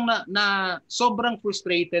 Sobrang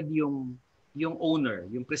frustrated yung owner,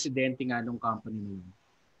 yung presidente nga ng company na yun.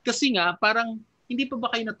 Kasi nga parang hindi pa ba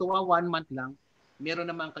kayo natuwa 1 month lang? Meron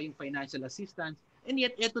naman kayong financial assistance, and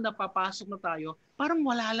yet eto na papasok na tayo, parang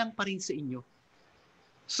wala lang pa rin sa inyo.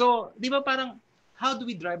 So, di ba parang how do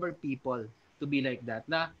we drive our people to be like that?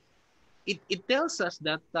 Na it tells us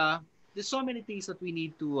that there's so many things that we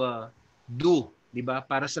need to do, di ba?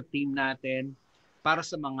 Para sa team natin, para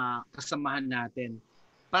sa mga kasamahan natin.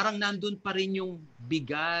 Parang nandun pa rin yung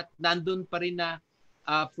bigat, nandun pa rin na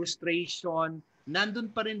frustration,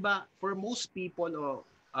 nandun pa rin ba for most people o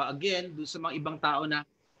again, doon sa mga ibang tao na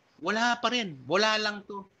wala pa rin, wala lang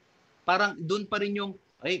to. Parang doon pa rin yung,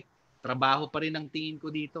 trabaho pa rin ang tingin ko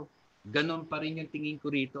dito. Ganon pa rin yung tingin ko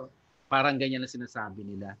rito. Parang ganyan na sinasabi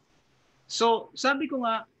nila. So, sabi ko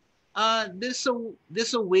nga, there's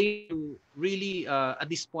a way to really at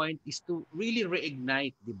this point is to really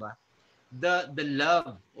reignite, di ba? The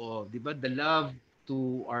love, di ba? The love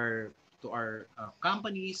to our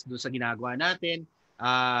companies, do sa ginagawa natin.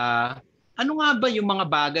 Ano nga ba yung mga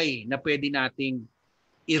bagay na pwede nating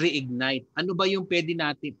i-reignite? Ano ba yung pwede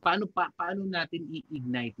natin? Paano natin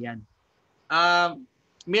i-ignite 'yan?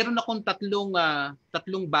 Meron akong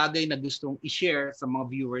tatlong bagay na gustong i-share sa mga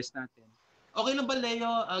viewers natin. Okay lang ba,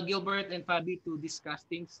 Leo, Gilbert, and Fabi to discuss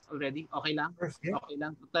things already? Okay lang? Okay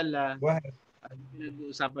lang. Total,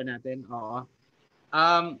 pinag-uusapan natin. Oo.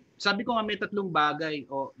 Sabi ko nga may tatlong bagay.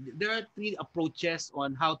 There are 3 approaches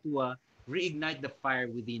on how to reignite the fire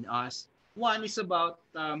within us. One is about,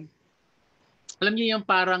 alam niyo yung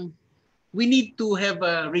parang, we need to have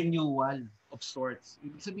a renewal of sorts.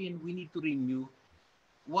 Ibig sabihin, we need to renew.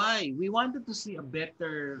 Why? We wanted to see a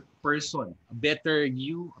better person, a better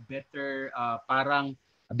you, a better parang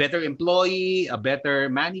a better employee, a better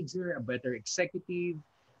manager, a better executive,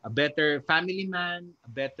 a better family man, a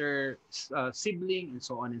better sibling, and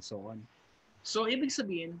so on and so on. So ibig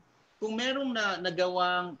sabihin, kung merong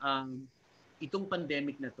nagawang itong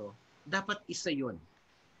pandemic na to, dapat isa yon.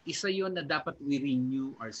 Isa yon na dapat we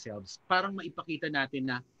renew ourselves. Parang maipakita natin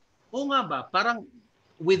na, o nga ba, parang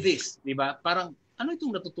with this, di ba? Parang, ano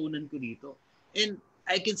itong natutunan ko dito? And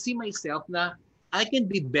I can see myself na I can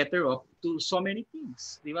be better off to so many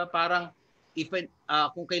things. Di ba? Parang,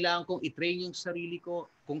 kung kailangan kong i-train yung sarili ko,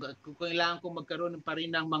 kung kailangan kong magkaroon pa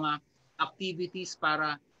rin ng mga activities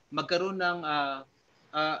para magkaroon ng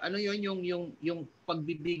ano yun, yung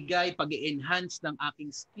pagbibigay, pag-enhance ng aking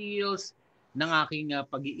skills, ng aking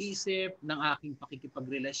pag-iisip, ng aking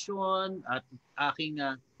pakikipagrelasyon at aking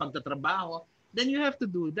pagtatrabaho, then you have to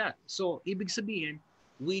do that. So, ibig sabihin,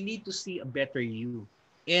 we need to see a better you.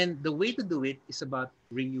 And the way to do it is about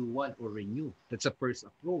renewal or renew. That's the first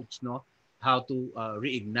approach, no? How to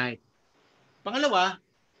reignite. Pangalawa,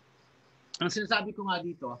 ang sinasabi ko nga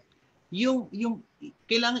dito, yung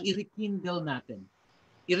kailangan i-rekindle natin.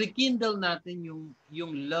 I-rekindle natin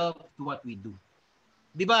yung love to what we do.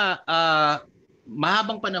 Di ba,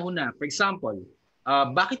 mahabang panahon na, for example,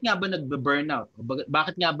 bakit nga ba nagbe-burnout?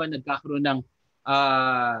 Bakit nga ba nagkakaroon ng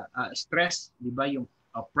stress? Di ba, yung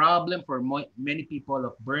problem for many people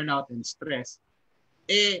of burnout and stress,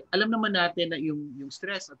 alam naman natin na yung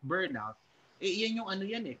stress at burnout, yan yung ano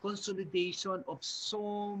yan consolidation of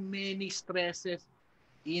so many stresses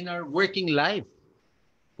in our working life.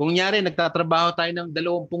 Kung nyari, nagtatrabaho tayo ng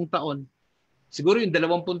 20 taon, siguro yung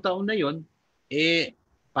 20 taon na yon,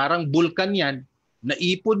 parang bulkan yan,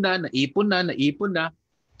 naipon na,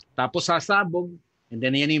 tapos sasabog, and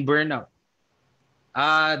then yan yung burnout.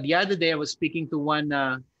 The other day, I was speaking to one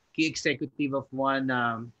key executive of one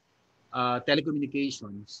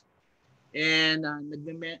telecommunications, and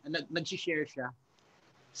nag-share siya.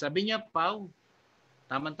 Sabi niya, Pau,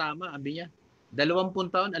 tama-tama, sabi niya, 20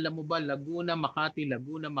 taon, alam mo ba, Laguna, Makati,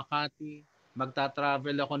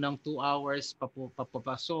 magta-travel ako ng 2 hours,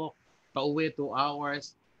 papapasok, pauwi 2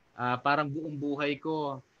 hours, parang buong buhay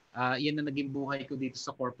ko, yan na naging buhay ko dito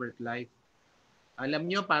sa corporate life. Alam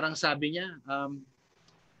nyo, parang sabi niya,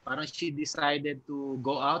 parang she decided to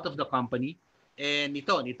go out of the company, and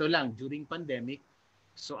nito lang, during pandemic.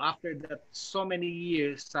 So after that, so many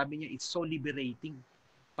years, sabi niya, it's so liberating.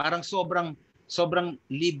 Parang sobrang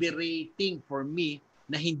liberating for me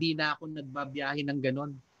na hindi na ako nagbabiyahe ng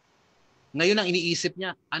ganon. Ngayon ang iniisip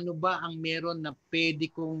niya, ano ba ang meron na pwede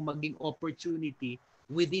kong maging opportunity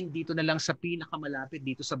within dito na lang sa pinakamalapit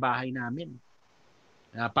dito sa bahay namin.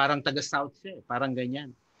 Parang taga-South siya, parang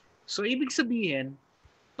ganyan. So ibig sabihin,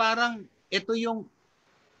 parang ito yung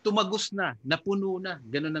tumagos na, napuno na,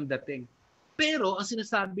 ganun ang dating. Pero ang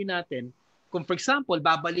sinasabi natin, kung for example,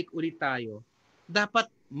 babalik ulit tayo, dapat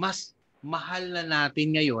mas mahal na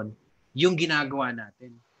natin ngayon yung ginagawa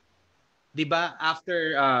natin. 'Di ba?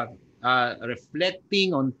 After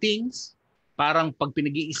reflecting on things, parang pag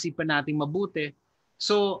pinag-iisipan natin mabuti,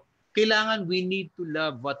 so kailangan we need to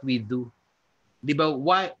love what we do. 'Di ba?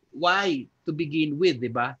 Why to begin with,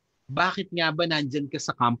 'di ba? Bakit nga ba nandyan ka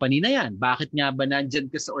sa company na yan? Bakit nga ba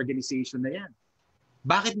nandyan ka sa organization na yan?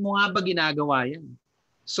 Bakit mo nga ba ginagawa yan?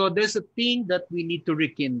 So there's a thing that we need to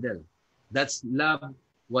rekindle. That's love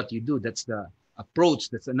what you do. That's the approach.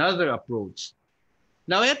 That's another approach.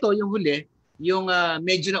 Now ito, yung huli, yung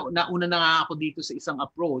medyo nauna na nga ako dito sa isang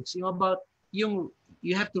approach, yung about, you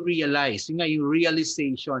have to realize, yung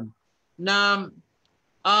realization na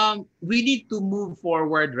we need to move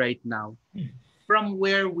forward right now from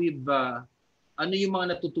where we've, ano yung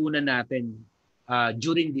mga natutunan natin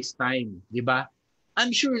during this time, di ba?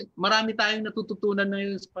 I'm sure marami tayong natututunan na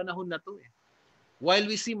yun sa panahon na to While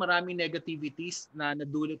we see maraming negativities na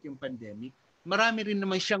nadulot yung pandemic, marami rin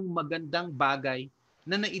naman siyang magandang bagay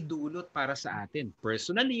na naidulot para sa atin.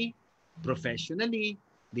 Personally, professionally,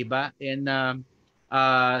 di ba? And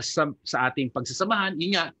sa ating pagsasamahan,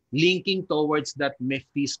 yun nga, linking towards that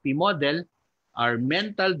MEFTSP model, our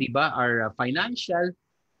mental, di ba? Our financial,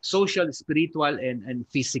 social, spiritual, and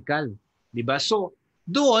physical. Di ba? So,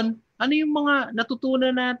 doon, ano yung mga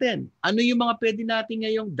natutunan natin? Ano yung mga pwede natin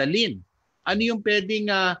ngayong dalin? Ano yung pwedeng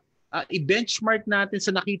i-benchmark natin sa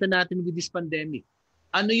nakita natin with this pandemic?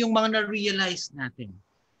 Ano yung mga na-realize natin?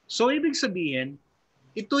 So, ibig sabihin,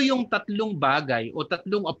 ito yung tatlong bagay o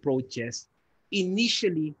tatlong approaches.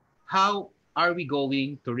 Initially, how are we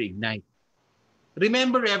going to reignite?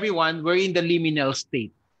 Remember everyone, we're in the liminal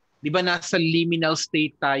state. Di ba nasa liminal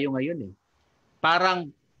state tayo ngayon Parang,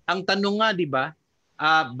 ang tanong nga, di ba,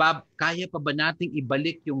 kaya pa ba nating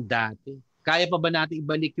ibalik yung dati? Kaya pa ba nating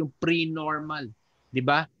ibalik yung pre-normal? 'Di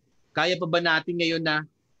ba? Kaya pa ba natin ngayon na,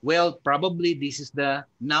 well, probably this is the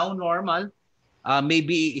now normal.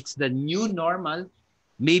 Maybe it's the new normal.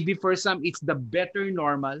 Maybe for some, it's the better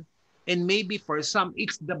normal. And maybe for some,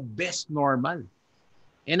 it's the best normal.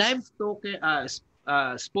 And I've spoke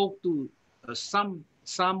to some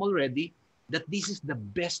already that this is the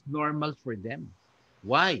best normal for them.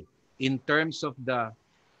 Why? In terms of the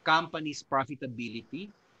company's profitability,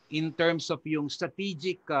 in terms of yung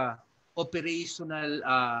strategic operational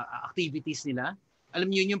activities nila.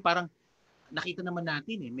 Alam niyo yung parang nakita naman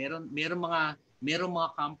natin merong mga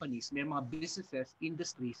companies, may mga businesses,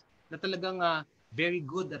 industries na talagang very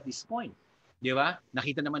good at this point. Di ba?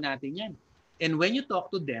 Nakita naman natin yan. And when you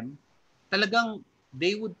talk to them, talagang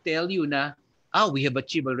they would tell you na, we have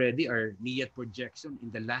achieved already our NIAT projection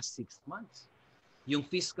in the last 6 months. Yung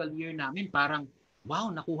fiscal year namin, parang,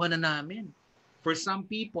 wow, nakuha na namin. For some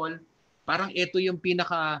people, parang ito yung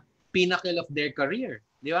pinnacle of their career.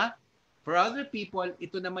 Di ba? For other people,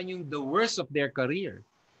 ito naman yung the worst of their career.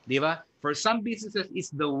 Di ba? For some businesses,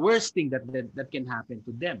 it's the worst thing that can happen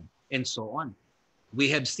to them, and so on. We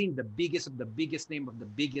have seen the biggest of the biggest name of the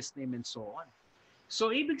biggest name, and so on.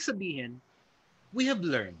 So, ibig sabihin, we have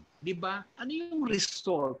learned, di ba? Ano yung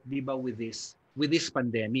result, di ba, with this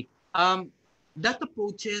pandemic? That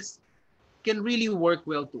approaches can really work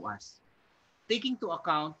well to us. Taking to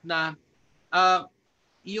account na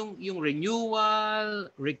yung renewal,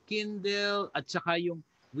 rekindle, at saka yung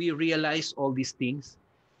we realize all these things,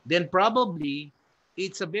 then probably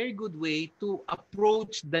it's a very good way to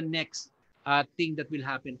approach the next thing that will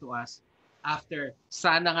happen to us after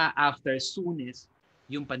soonest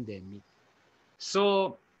yung pandemic.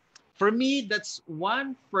 So for me, that's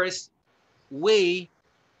one first way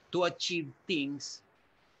to achieve things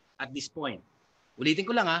at this point. Ulitin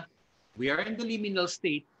ko lang we are in the liminal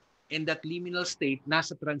state, and that liminal state,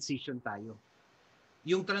 nasa transition tayo.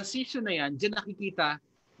 Yung transition na yan,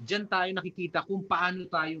 diyan tayo nakikita kung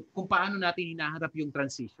paano natin hinaharap yung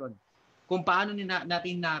transition. Kung paano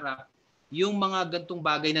natin hinaharap yung mga gantong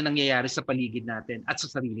bagay na nangyayari sa paligid natin at sa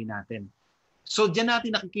sarili natin. So diyan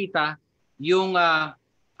natin nakikita yung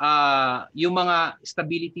mga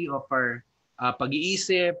stability of our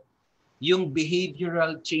pag-iisip, yung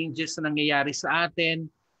behavioral changes na nangyayari sa atin,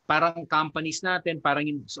 parang companies natin, parang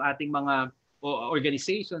sa ating mga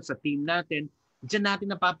organizations, sa team natin, diyan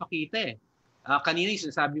natin napapakita kanina yung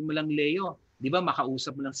sinasabi mo lang, Leo, di ba,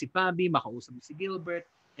 makausap mo lang si Fabi, makausap mo si Gilbert,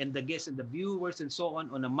 and the guests and the viewers and so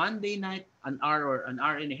on a Monday night, an hour or an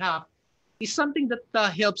hour and a half, is something that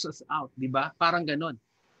helps us out, di ba? Parang ganon.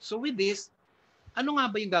 So with this, ano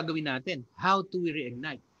nga ba yung gagawin natin? How do we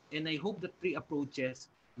reignite? And I hope that 3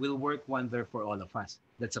 approaches will work wonder for all of us.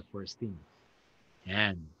 That's the first thing.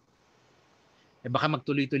 Yan. Baka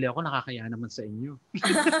magtuloy-tuloy ako, nakakaya naman sa inyo.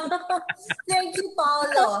 Thank you,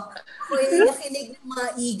 Paolo. Ako nakinig ng mga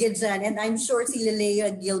eager dyan, and I'm sure si Leo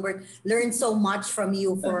and Gilbert learned so much from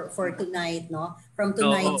you for tonight, no? From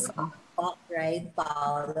tonight's talk, right,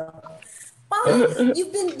 Paolo? Paolo, you've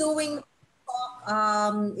been doing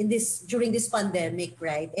during this pandemic,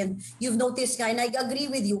 right? And you've noticed, and I agree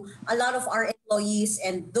with you, a lot of our employees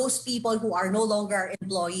and those people who are no longer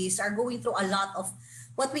employees are going through a lot of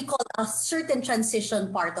what we call a certain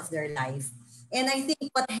transition part of their life. And I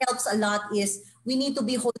think what helps a lot is we need to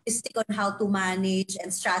be holistic on how to manage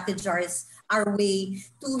and strategize our way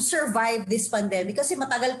to survive this pandemic. Kasi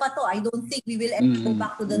matagal pa to. I don't think we will ever go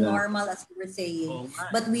back to the normal, as we were saying.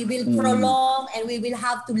 But we will prolong, and we will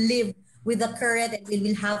have to live with the current, and we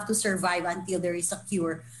will have to survive until there is a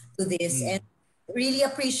cure to this. And really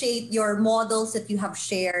appreciate your models that you have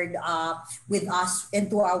shared with us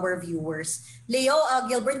and to our viewers. Leo,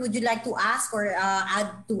 Gilbert, would you like to ask or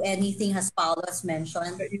add to anything as Paolo has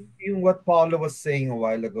mentioned? Yung what Paolo was saying a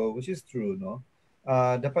while ago, which is true, no?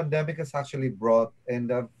 The pandemic has actually brought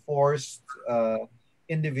and forced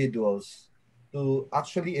individuals to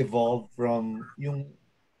actually evolve from yung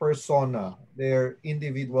persona, their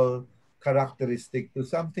individual characteristic, to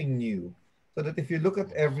something new. So that if you look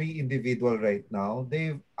at every individual right now,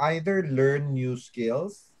 they've either learned new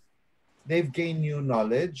skills, they've gained new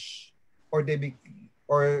knowledge, or they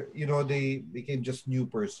became just new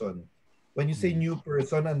person. When you say new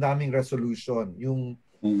person, ang daming resolution. Yung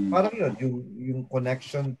parang yun, yung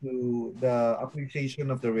connection to the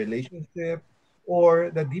appreciation of the relationship,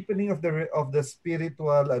 or the deepening of the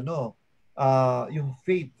spiritual yung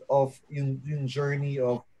faith of yung journey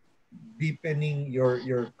of deepening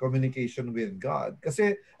your communication with God.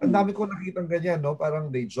 Kasi ang dami ko nakitang ganyan, no? Parang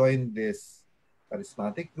they joined this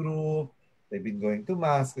charismatic group, they've been going to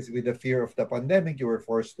mass kasi with the fear of the pandemic, you were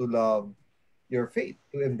forced to love your faith,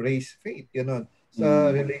 to embrace faith, ganon.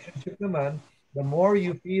 Sa relationship naman, the more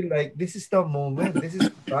you feel like this is the moment, this is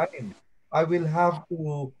the time, I will have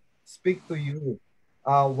to speak to you.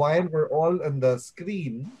 While we're all on the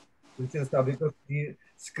screen, yung sinasabi ko,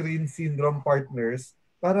 screen syndrome partners,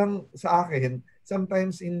 parang sa akin,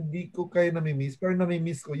 sometimes hindi ko kayo namimiss, pero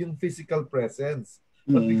namimiss ko yung physical presence.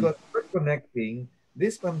 But because we're connecting,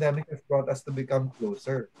 this pandemic has brought us to become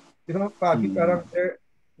closer. You know, Fabi, parang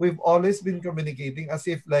we've always been communicating as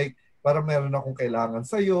if like, parang meron akong kailangan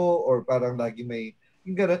sa'yo or parang lagi may,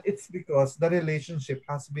 yung ganun. It's because the relationship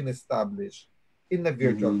has been established in the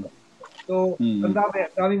virtual. So, ang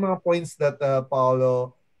daming mga points that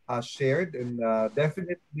Paolo shared, and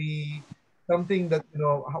definitely something that, you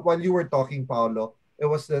know, while you were talking, Paolo, I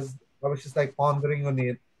was just like pondering on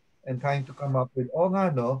it and trying to come up with, oh nga,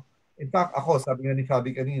 no? In fact, ako, sabi nga ni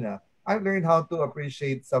Fabi kanina, I learned how to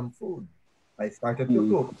appreciate some food. I started to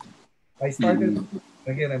cook.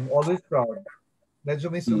 Again, I'm always proud.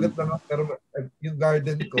 Medyo may sugat lang ako, pero yung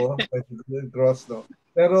garden ko, gross, no?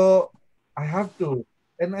 Pero I have to.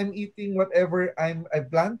 And I'm eating whatever I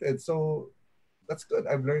planted. So that's good.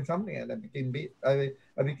 I've learned something and I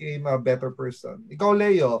became a better person. Ikaw,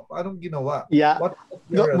 Leo, anong ginawa? Yeah.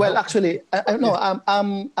 Well, actually, I know.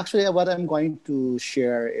 Actually, what I'm going to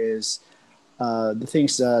share is the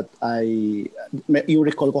things that you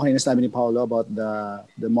recall ko kanina sinabi ni Paolo about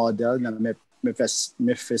the model na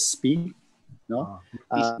MFSP, no?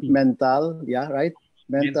 Mental, yeah, right?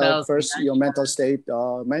 Mental first, your mental state,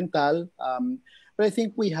 mental. But I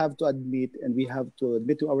think we have to admit, and we have to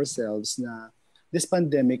admit to ourselves na this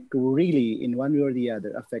pandemic really, in one way or the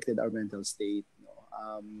other, affected our mental state.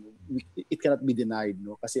 No? It cannot be denied,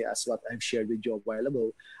 no? Kasi as what I've shared with you a while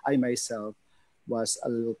ago, I myself was a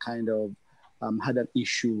little kind of had an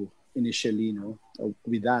issue initially, no,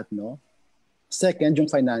 with that, no. Second, yung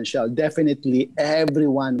financial, definitely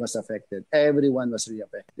everyone was affected. Everyone was really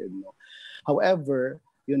affected, no. However,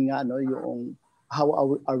 yun nga, no, yung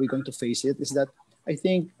how are we going to face it is that I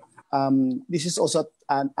think this is also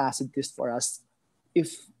an acid test for us.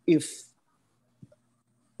 If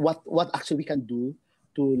what actually we can do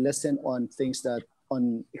to lessen on things that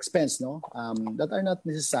on expense, no, that are not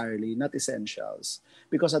necessarily not essentials,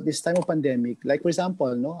 because at this time of pandemic, like for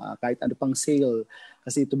example, no, kahit ano pang sale,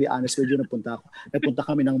 kasi to be honest with you, napunta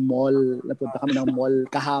kami ng mall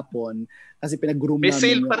kahapon kasi pinag-groom may namin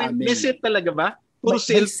sale yung pa rin. aming. May sale talaga ba? Puro May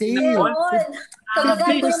sale. sale.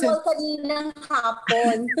 Kagagaya mo kaninang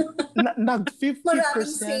hapon. Nag 50%. Maraming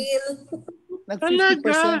sale. Nag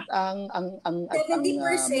 50% ang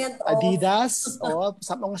 70% off. Adidas o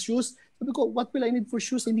sa mga shoes. Sabi ko, what will I need for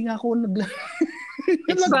shoes? Hindi nga ako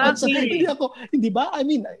Exactly. hindi ba? I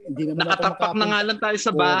mean, hindi naman nakatapak na nga lang tayo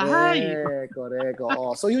sa bahay. Correct.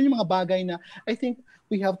 Oo. So yun yung mga bagay na I think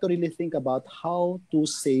we have to really think about how to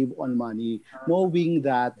save on money, knowing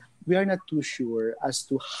that we are not too sure as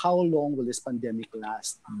to how long will this pandemic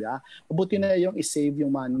last. Diba? Mabuti na yung i-save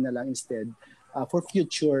yung money na lang instead for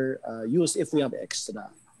future use if we have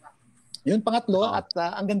extra. Yun pangatlo, at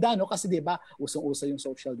ang ganda, no, kasi 'di ba, usong-uso yung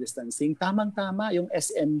social distancing. Tamang-tama yung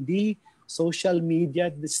SMD, social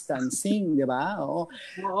media distancing, 'di ba? Oo.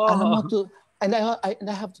 Alam mo and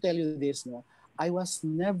I have to tell you this, no. I was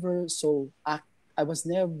never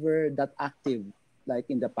that active like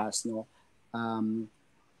in the past, no.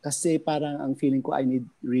 Kasi parang ang feeling ko I need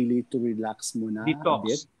really to relax muna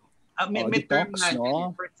detox. A bit. May term Detox,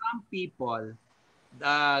 no? For some people,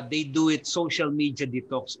 they do it social media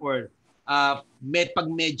detox or pag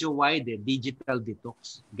medyo wide, digital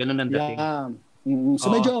detox. Ganun ang dating. Yeah. So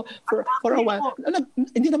medyo for a while,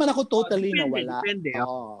 hindi naman ako totally nawala. Depende.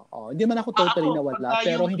 Hindi naman ako totally nawala,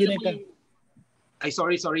 pero hindi na Ay,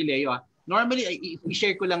 sorry Leo. Normally,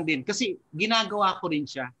 i-share ko lang din kasi ginagawa ko rin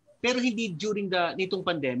siya. Pero hindi during nitong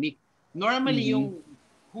pandemic. Normally, yung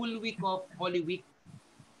whole week of Holy Week,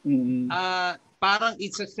 parang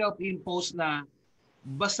it's a self-imposed na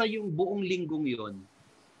basta yung buong linggong yon,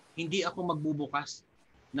 hindi ako magbubukas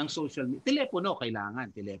ng social media. Telepono,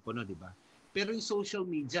 di ba? Pero yung social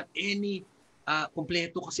media,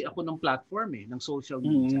 kompleto kasi ako ng platform ng social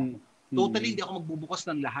media. Totally hindi ako magbubukas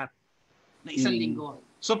ng lahat na isang linggo.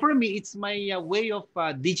 So for me, it's my way of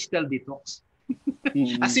digital detox.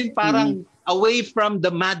 As in parang away from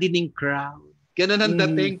the maddening crowd. Ganun ang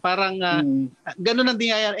dating. Parang ganun ang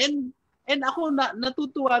dingyayari. And ako,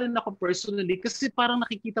 natutuwa rin ako personally kasi parang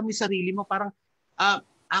nakikita mo yung sarili mo. Parang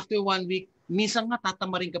after 1 week, minsan nga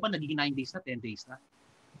tatamarin ka pa, nagiging 9 days na, 10 days na.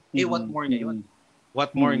 What more ngayon?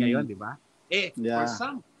 What more ngayon, di ba?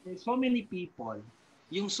 For so many people,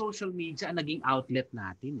 yung social media ang naging outlet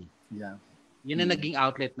natin. Yeah. Yun ang naging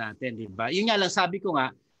outlet natin, di ba? Yun nga lang, sabi ko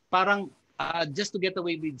nga, parang just to get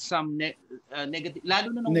away with some negative, lalo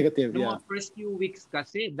na nung mga first few weeks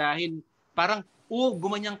kasi, dahil parang,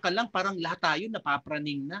 gumanyan ka lang, parang lahat tayo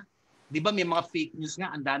napapraning na. Di ba, may mga fake news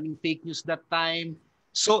nga, ang daming fake news that time.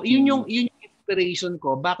 So, yun yung inspiration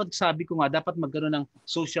ko. Bakit sabi ko nga, dapat magkaroon ng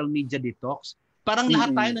social media detox. Parang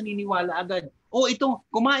lahat tayo naniniwala agad. Ito,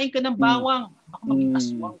 kumain ka ng bawang. Baka maging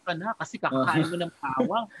aswang ka na kasi kakakain mo ng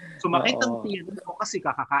bawang. Sumakit ang tiyan mo kasi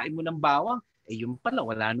kakakain mo ng bawang. Yung pala,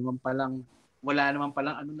 wala naman palang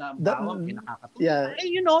ano na ang bawang, nakakatulog. Yeah.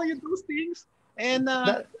 Those things. And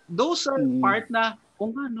those are part na,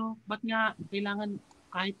 kung ano, ba't nga kailangan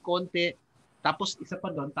kahit konti. Tapos isa pa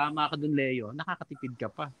doon, tama ka doon, Leo, nakakatipid ka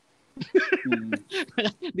pa.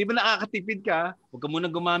 Di ba nakakatipid ka? Huwag ka muna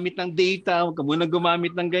gumamit ng data, huwag ka muna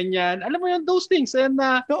gumamit ng ganyan. Alam mo yun, those things. And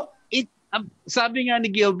sabi nga ni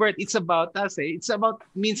Gilbert, it's about us. It's about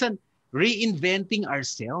minsan reinventing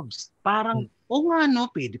ourselves. Parang, nga no,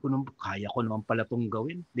 kaya ko naman pala itong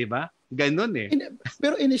gawin. Di ba? Ganun eh.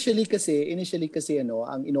 Pero initially kasi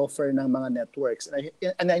ang inoffer ng mga networks,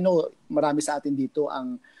 and I know marami sa atin dito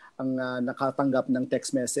ang nakatanggap ng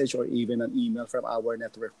text message or even an email from our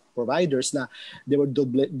network providers na they were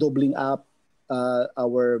doubling up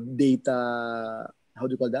our data, how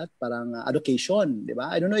do you call that? Parang allocation, di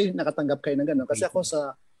ba? I don't know if nakatanggap kayo ng gano'n. Kasi ako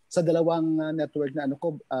sa dalawang network na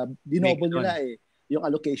dinoble nila yung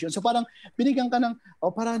allocation. So parang binigyan ka ng,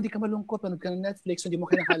 para hindi ka malungkot, panood ka ng Netflix, hindi mo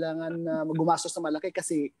kailangan gumastos na malaki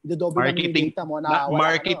kasi dodoble lang yung data mo.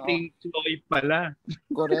 Marketing ploy pala.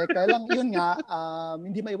 Correct. Kaya lang, yun nga,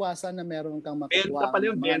 hindi maiwasan na meron kang makukuha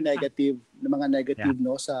ng mga negative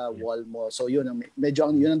no, sa wall mo. So yun, medyo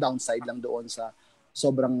yun ang downside lang doon sa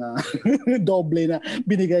sobrang doble na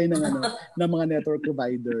binigay ng mga network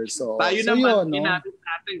providers. So naman yun,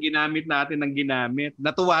 ginamit natin ng ginamit.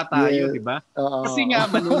 Natuwa tayo, di ba? Kasi nga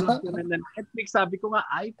manunod ko na Netflix, sabi ko nga,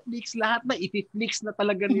 iFlix, lahat na iti-flix na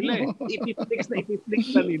talaga nila eh. Iti-flix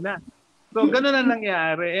na nila. So gano'n na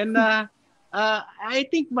nangyari. And I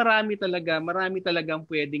think marami talagang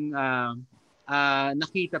pwedeng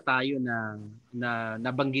nakita tayo na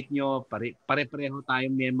nabanggit nyo, pare-pareho tayo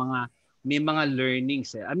may mga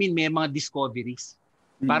learnings. I mean, may mga discoveries.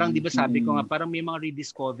 Parang, di ba sabi ko nga, parang may mga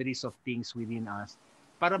rediscoveries of things within us.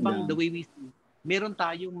 Para bang the way we see, meron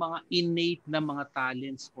tayong mga innate na mga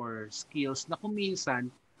talents or skills na kung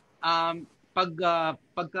minsan,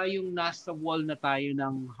 pagka yung nasa wall na tayo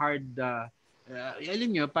ng hard, alam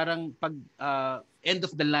nyo, parang pag end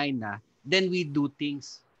of the line na, then we do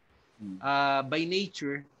things. By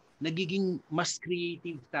nature, nagiging mas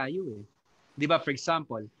creative tayo eh. Di ba, for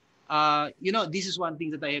example, this is one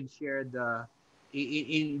thing that I have shared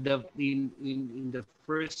in the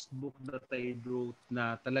first book that I wrote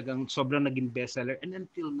na talagang sobrang naging bestseller and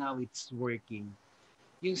until now it's working.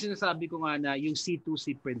 Yung sinasabi ko nga na yung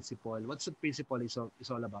C2C principle, what's the principle is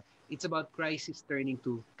all about? It's about crisis turning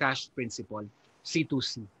to cash principle,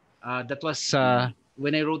 C2C. That was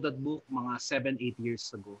when I wrote that book mga 7-8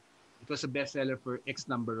 years ago. It was a bestseller for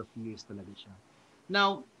X number of years talaga siya.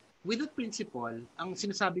 Now, with that principle, ang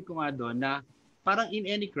sinasabi ko nga doon na parang in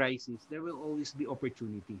any crisis, there will always be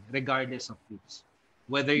opportunity regardless of which.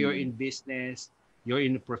 Whether you're in business, you're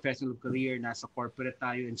in a professional career, nasa corporate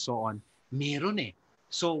tayo and so on, meron eh.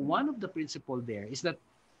 So one of the principle there is that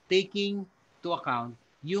taking to account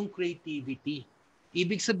yung creativity.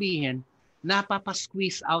 Ibig sabihin,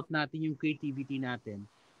 napapa-squeeze out natin yung creativity natin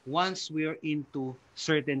once we're into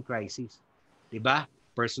certain crisis. Diba?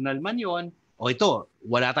 Personal man yon. O ito,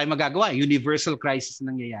 wala tayong magagawa. Universal crisis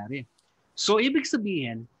nangyayari. So, ibig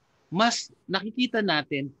sabihin, mas nakikita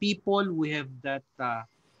natin people who have that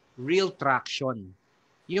real traction.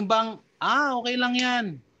 Yung bang, okay lang yan.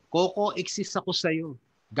 Exist ako sa'yo.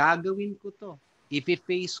 Gagawin ko to.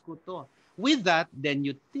 Ipi-face ko to. With that, then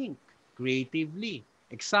you think creatively.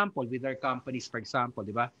 Example, with our companies, for example,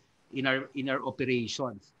 di ba? In our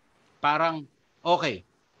operations. Parang, okay,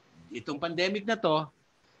 itong pandemic na to,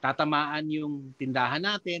 tatamaan yung tindahan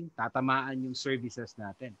natin, tatamaan yung services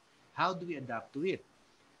natin. How do we adapt to it?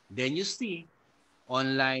 Then you see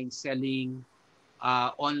online selling,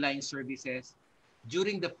 online services.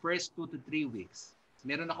 During the first 2 to 3 weeks,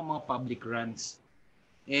 meron ako mga public runs.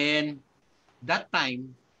 And that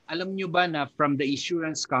time, alam nyo ba na from the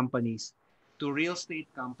insurance companies to real estate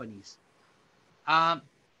companies,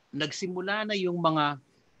 nagsimula na yung mga,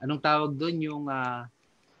 anong tawag doon, yung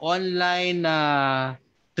online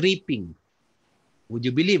tripping. Would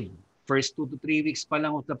you believe? First 2 to 3 weeks pa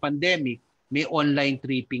lang of the pandemic, may online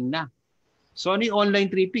tripping na. So ano yung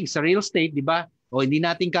online tripping? Sa real estate, di ba? O hindi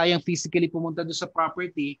natin kayang physically pumunta doon sa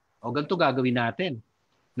property, o ganito gagawin natin.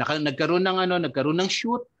 Nagkaroon ng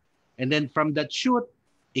shoot, and then from that shoot,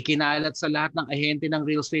 ikinalat sa lahat ng ahente ng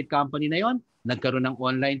real estate company na yon, nagkaroon ng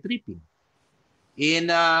online tripping.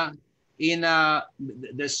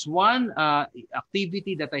 There's one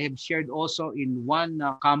activity that I have shared also in one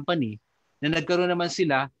company na nagkaroon naman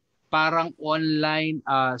sila parang online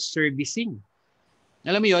servicing.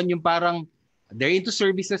 Alam mo yon, yung parang they're into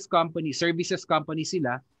services company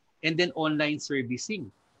sila, and then online servicing.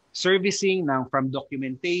 Servicing from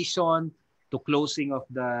documentation to closing of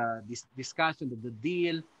the discussion of the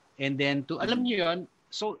deal, and then to, alam niyo yon,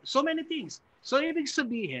 so many things. So ibig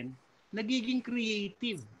sabihin, nagiging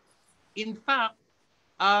creative. In fact,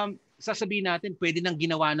 sasabihin natin, pwede nang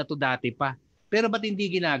ginawa na to dati pa. Pero ba't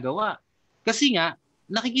hindi ginagawa? Kasi nga,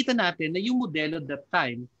 nakikita natin na yung modelo that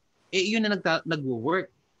time, yun na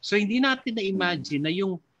nagwo-work. So hindi natin na-imagine na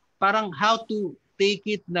yung parang how to take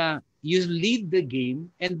it na you lead the game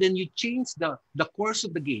and then you change the course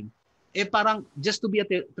of the game. Parang just to be a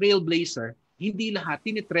trailblazer, hindi lahat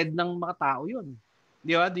tinitread ng mga tao yun.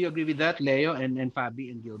 Di ba? Do you agree with that, Leo and Fabi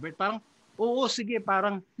and Gilbert? Parang, oo, sige,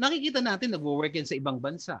 parang nakikita natin nagwo-work yan sa ibang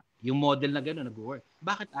bansa. Yung model na gano'n nagwo-work.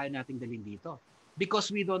 Bakit ayaw nating dalhin dito? Because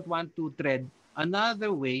we don't want to tread another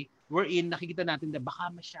way wherein nakikita natin na baka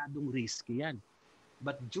masyadong risky yan.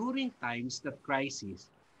 But during times that crisis,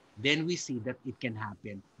 then we see that it can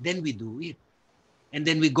happen. Then we do it. And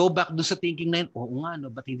then we go back doon sa thinking na yun, oo nga, no,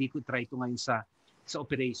 ba't hindi ko try ito ngayon sa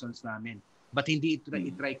operations namin? Ba't hindi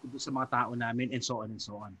i-try ko doon sa mga tao namin, and so on and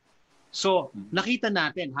so on. So, nakita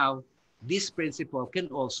natin how this principle can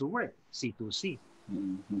also work, C2C.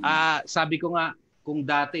 Sabi ko nga, kung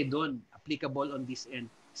dati doon, applicable on this end,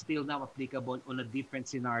 still now applicable on a different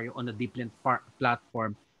scenario, on a different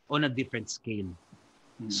platform, on a different scale.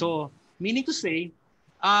 So, meaning to say,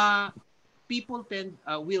 people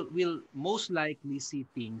will most likely see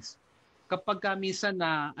things kapag minsan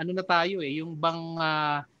na ano na tayo yung bang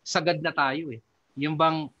sagad na tayo yung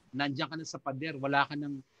bang nandiyan ka na sa pader, wala ka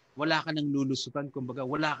nang lulusutan, kumbaga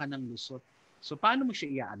wala ka nang lusot. So paano mo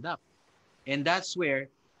siya i-adapt? And that's where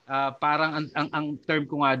parang ang term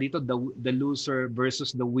ko nga dito, the loser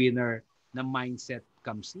versus the winner na mindset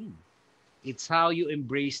comes in. It's how you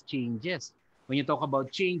embrace changes. When you talk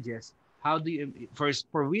about changes, how do you first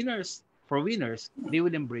for winners, they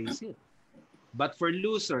will embrace it. But for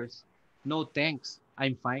losers, no thanks.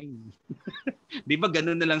 I'm fine. Di ba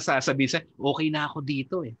ganun na lang sasabihin sa, okay na ako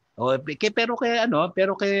dito O, pero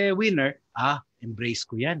kay winner, embrace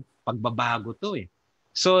ko 'yan. Pagbabago to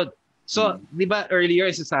So di ba earlier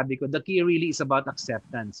sasabi ko, the key really is about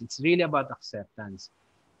acceptance. It's really about acceptance.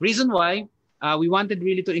 Reason why we wanted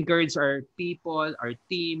really to encourage our people, our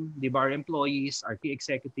team, di ba, our employees, our key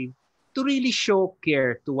executive, to really show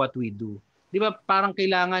care to what we do. Di ba, parang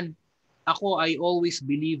kailangan, I always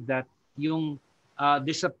believe that yung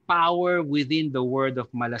there's a power within the word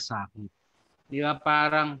of malasakit. Di ba,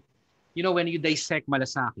 parang, when you dissect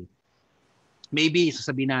malasakit, maybe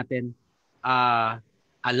sasabihin natin,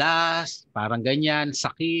 alas, parang ganyan,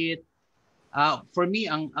 sakit. For me,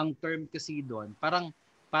 ang term kasi doon,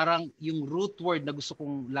 parang yung root word na gusto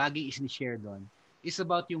kong lagi is-share doon is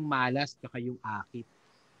about yung malas kaya yung akit.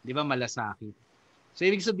 Di ba, malasakit? So,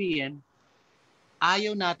 ibig sabihin,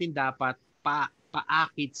 ayaw natin dapat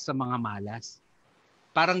paakit sa mga malas.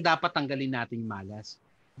 Parang dapat tanggalin natin yung malas.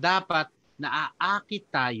 Dapat naaakit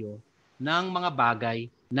tayo ng mga bagay,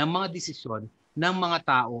 ng mga desisyon, ng mga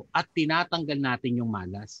tao at tinatanggal natin yung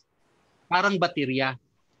malas. Parang baterya.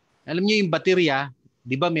 Alam niyo yung baterya,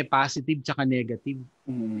 di ba may positive tsaka negative?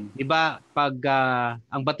 Di ba pag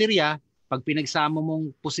ang baterya, pag pinagsama mong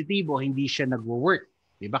positibo, hindi siya nagwo-work.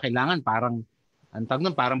 Di ba kailangan parang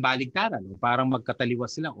parang baligtaran o parang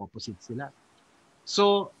magkataliwas sila, opposite sila.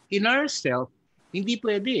 So, in ourselves, hindi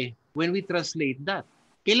pwede when we translate that.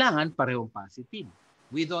 Kailangan parehong positive.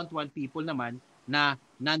 We don't want people naman na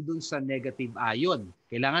nandun sa negative ion.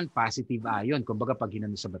 Kailangan positive ion, kumbaga pag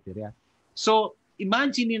hinano sa baterya. So,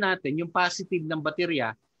 imagine natin yung positive ng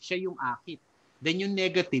baterya, siya yung akit. Then yung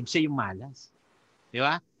negative, siya yung malas. Di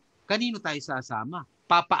ba? Kanino tayo sasama?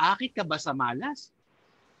 Papaakit ka ba sa malas?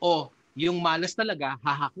 O yung malas talaga,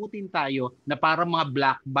 hahakutin tayo na parang mga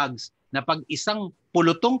black bags na pag isang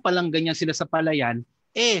pulutong pa lang ganyan sila sa palayan,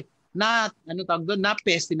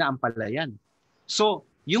 napeste na ang palayan. So,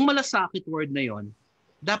 yung malasakit word na yon,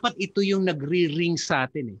 dapat ito yung nagre-ring sa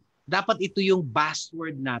atin. Dapat ito yung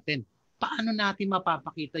buzzword natin. Paano natin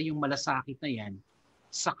mapapakita yung malasakit na yan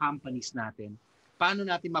sa companies natin? Paano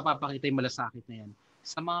natin mapapakita yung malasakit na yan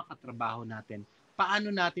sa mga katrabaho natin?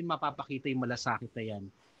 Paano natin mapapakita yung malasakit na yan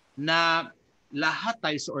na lahat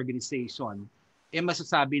tayo sa organization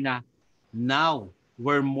masasabi na now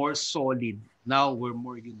we're more solid Now we're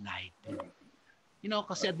more united.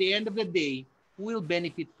 Kasi at the end of the day, who will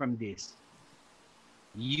benefit from this?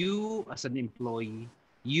 You as an employee,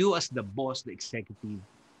 you as the boss, the executive,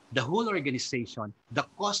 the whole organization, the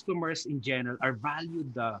customers in general, our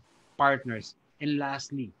valued partners, and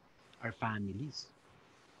lastly, our families.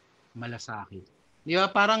 Malasakit. Di ba?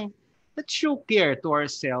 Parang, let's show care to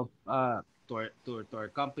ourselves, to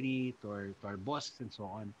our company, to our bosses, and so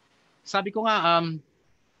on. Sabi ko nga,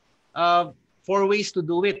 uh, 4 ways to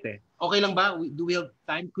do it eh. Okay lang ba? Do we have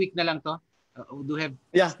time? Quick na lang to. Do we have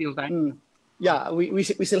Yeah. still time? Yeah, we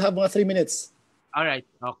still have mga 3 minutes. All right.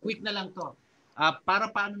 Quick na lang to. Para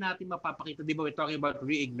paano natin mapapakita, di ba we're talking about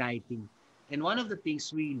reigniting. And one of the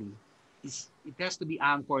things really is it has to be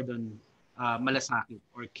anchored on malasakit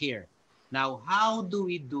or care. Now, how do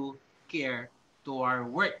we do care to our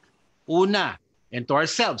work? Una, and to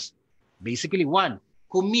ourselves. Basically, one,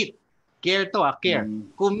 commit. Care to, care.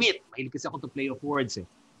 Commit. Mahilig kasi ako to play of words eh.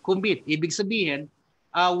 Commit. Ibig sabihin,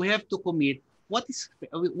 we have to commit what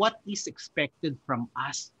is expected from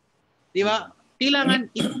us. Di ba? Kailangan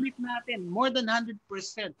i-commit natin more than 100%.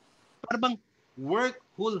 Para bang work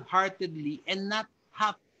wholeheartedly and not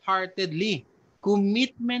half-heartedly.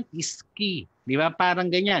 Commitment is key. Di ba?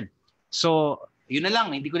 Parang ganyan. So, yun na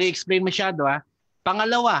lang. Hindi ko na-explain masyado.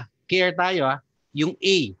 Pangalawa, care tayo. Yung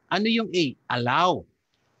A. Ano yung A? Allow.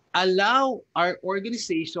 Allow our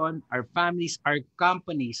organization, our families, our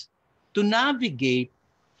companies to navigate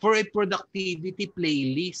for a productivity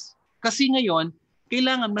playlist. Kasi ngayon,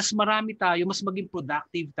 kailangan mas marami tayo, mas maging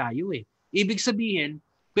productive tayo eh. Ibig sabihin,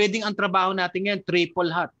 pwedeng ang trabaho natin ngayon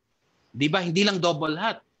triple hat. Di ba? Hindi lang double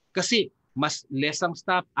hat. Kasi mas less ang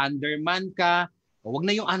staff, underman ka, o wag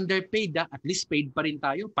na yung underpaid, at least paid pa rin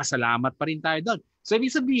tayo, pasalamat pa rin tayo doon. So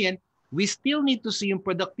ibig sabihin, we still need to see yung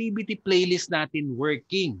productivity playlist natin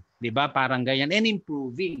working. Di ba? Parang ganyan. And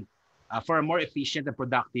improving for a more efficient and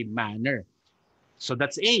productive manner. So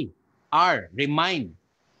that's A. R. Remind.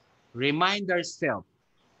 Remind ourselves.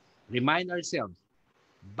 Remind ourselves.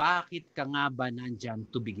 Bakit ka nga ba nandyan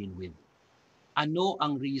to begin with? Ano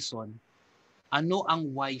ang reason? Ano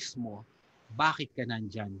ang whys mo? Bakit ka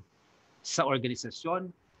nandyan? Sa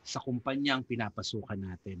organisasyon, sa kumpanyang pinapasukan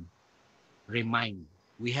natin. Remind.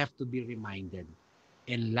 We have to be reminded.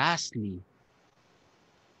 And lastly,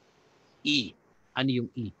 E. Ano yung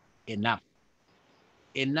E? Enough.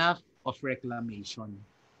 Enough of reclamation.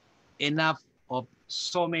 Enough of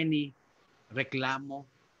so many reklamo,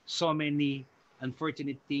 so many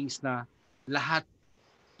unfortunate things na lahat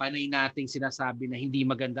panay nating sinasabi na hindi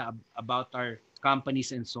maganda about our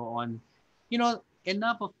companies and so on.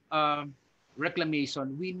 Enough of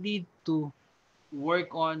reclamation. We need to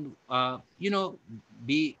work on,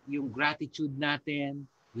 be yung gratitude natin.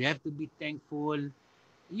 We have to be thankful.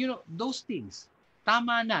 Those things.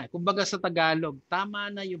 Tama na. Kumbaga sa Tagalog, tama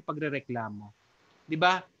na yung pagrereklamo. Di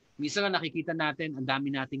ba? Minsan nga nakikita natin, ang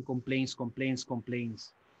dami nating complaints.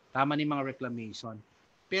 Tama na yung mga reclamation.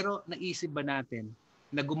 Pero naisip ba natin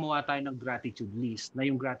na gumawa tayo ng gratitude list, na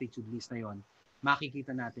yung gratitude list na yon,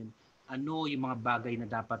 makikita natin ano yung mga bagay na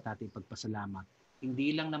dapat natin pagpasalamat.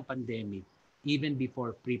 Hindi lang ng pandemic, even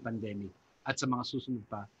before pre-pandemic, at sa mga susunod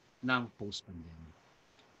pa ng post-pandemic.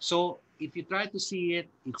 So, if you try to see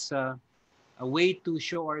it, it's a way to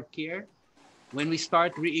show our care. When we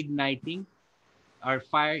start reigniting our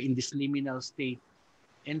fire in this liminal state,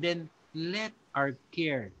 and then let our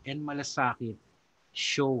care and malasakit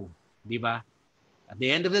show, di ba? At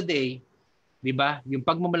the end of the day, di ba, yung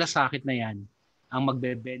pagmamalasakit na yan, ang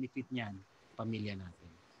magbe-benefit niyan, pamilya natin.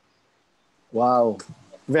 Wow.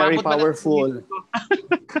 Very powerful.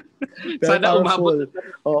 Very powerful.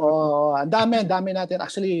 Oo. Ang dami natin.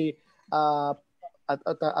 Actually, at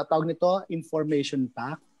tawag nito, information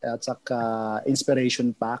pack at saka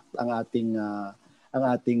inspiration pack ang ating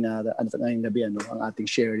ngayong gabi, ang ating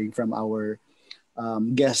sharing from our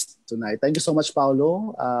guest tonight. Thank you so much,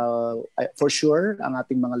 Paolo. For sure, ang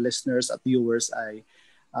ating mga listeners at viewers ay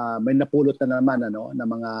may napulot na naman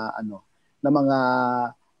na mga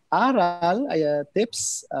aral ay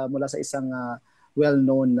tips mula sa isang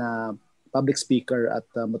well-known na public speaker at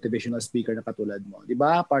motivational speaker na katulad mo. 'Di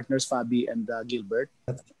ba? Partners Fabi and Gilbert.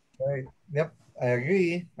 Right. Yep, I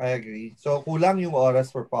agree. So kulang yung oras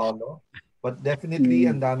for Paolo, but definitely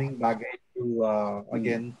ang daming bagay to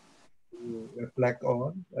again to reflect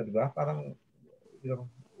on, 'di ba? Parang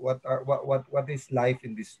what is life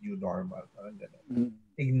in this new normal? Parang ganun.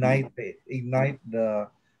 Ignite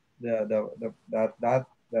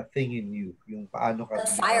the thing in you, yung paano ka the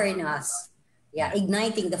fire in us. Yeah,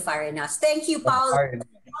 igniting the fire in us. Thank you, Paolo.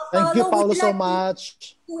 Thank you, Paolo, so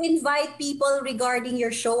much. To invite people regarding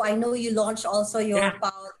your show. I know you launched also your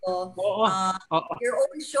So, Oo. Oo. your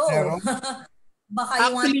own show. Meron? Baka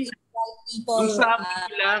you want to Actually, invite nung people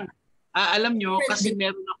Sabado lang, alam nyo, different kasi day.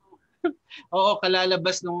 meron ako, oo,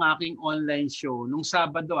 kalalabas nung aking online show. Nung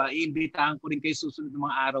Sabado, iimbitahan ko rin kayo susunod ng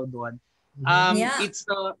mga araw doon. Yeah. It's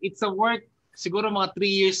a work, siguro mga 3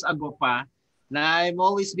 years ago pa, na I'm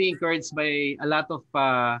always being encouraged by a lot of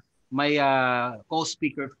my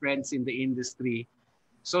co-speaker friends in the industry.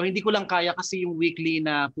 So hindi ko lang kaya kasi yung weekly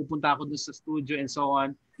na pupunta ako dun sa studio and so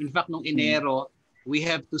on. In fact, nung Enero, we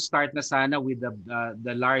have to start na sana with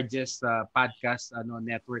the largest podcast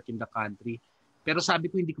network in the country. Pero sabi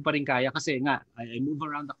ko hindi ko pa rin kaya kasi nga I move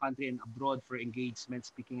around the country and abroad for engagement,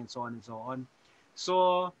 speaking and so on and so on.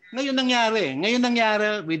 So ngayon nangyari. Ngayon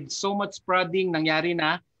nangyari with so much prodding nangyari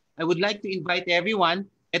na. I would like to invite everyone.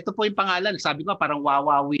 Ito po yung pangalan. Sabi ko parang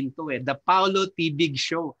wawawin to The Paulo T. Big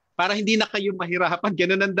Show. Para hindi na kayo mahirapan.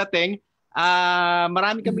 Ganun ang dating.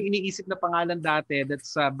 Marami kami iniisip na pangalan dati.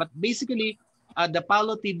 But basically, the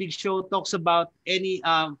Paulo T. Big Show talks about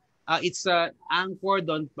it's anchored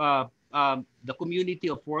on the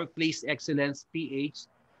community of workplace excellence, PH,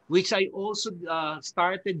 which I also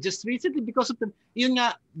started just recently because of yun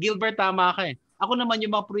nga, Gilbert, tama ka Ako naman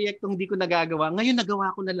yung mga proyektong hindi ko nagagawa, ngayon nagawa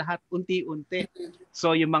ko na lahat unti-unti.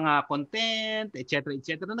 So yung mga content, etc.,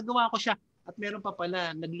 nagawa ko siya. At meron pa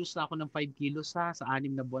pala, nag-lose na ako ng 5 kilos sa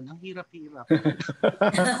 6 na buwan. Ang hirap-hirap.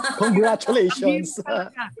 Congratulations.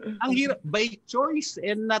 Ang hirap. By choice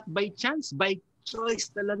and not by chance. By choice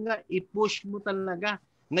talaga. I-push mo talaga.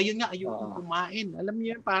 Ngayon nga, ayoko kumain. Alam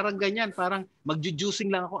niyo yan, parang ganyan. Parang magjujuicing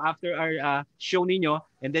lang ako after our show ninyo.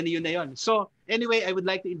 And then yun na yun. So, anyway, I would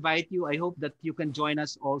like to invite you. I hope that you can join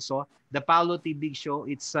us also. The Paulo T. Big Show.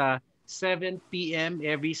 It's 7 p.m.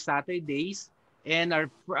 every Saturdays. And our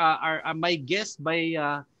my guest by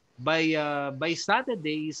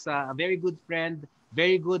Saturday is a very good friend,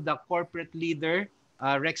 very good corporate leader,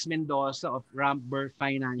 Rex Mendoza of Ramper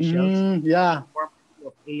Financials. Yeah.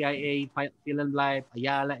 Of AIA, Phil and Life,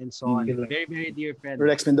 Ayala, and so on. Very, very dear friend.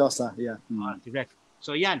 Rex Mendoza, yeah. Si Rex.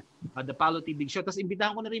 So yan, the Paulo T. Big Show. Tapos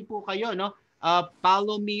imbitahan ko na rin po kayo, no?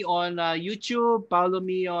 Follow me on YouTube, follow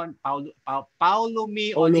me on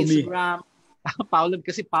Instagram. Paulo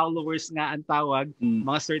kasi followers nga ang tawag,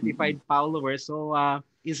 mga certified followers. So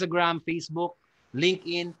Instagram, Facebook,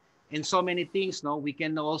 LinkedIn, and so many things. No, we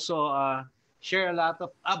can also share a lot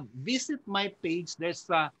of. Visit my page. There's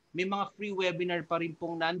may mga free webinar pa rin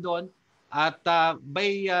pong nandun. At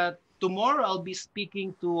by tomorrow, I'll be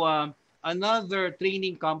speaking to another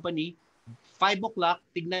training company. 5 o'clock.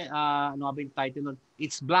 Tignan, ano ba yung title nun?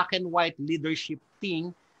 It's Black and White Leadership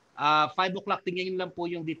Team. 5 o'clock, tingnan lang po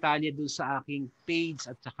yung detalye dun sa aking page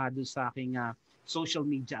at saka dun sa aking social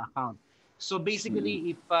media account. So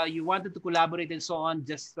basically, if you wanted to collaborate and so on,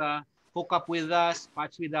 just hook up with us,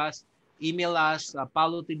 patch with us, email us,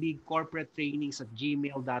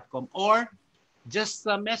 palotbcorporatetrainings@gmail.com or just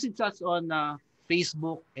message us on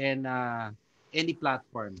Facebook and any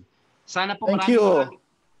platform. Sana po Thank you.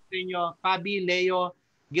 Sa inyo, Fabi, Leo,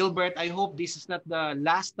 Gilbert. I hope this is not the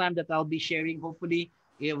last time that I'll be sharing, hopefully,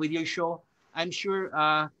 with your show. I'm sure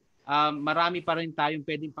marami pa rin tayong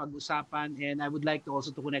pwedeng pag-usapan and I would like to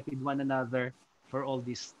also to connect with one another for all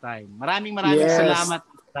this time. Maraming salamat.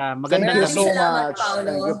 Thank you so Salamat, much. Paulo.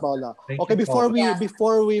 Thank you, Paula. Thank Okay, you, Paula.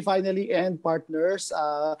 before we finally end, partners,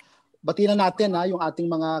 batiin na natin yung ating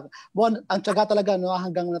mga ang tiyaga talaga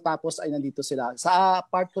hanggang natapos ay nandito sila. Sa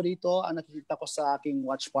part ko dito, ang nakikita ko sa aking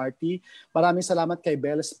watch party, maraming salamat kay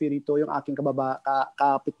Bel Espiritu, yung aking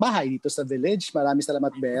kapitbahay dito sa village. Maraming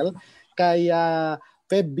salamat, Bel. Kay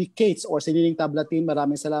Feb B. Cates or Siniling Tabla Team,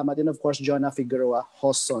 maraming salamat. And of course, Jonah Figueroa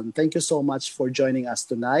Hoson. Thank you so much for joining us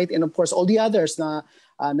tonight. And of course, all the others na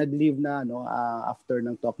nag-leave na after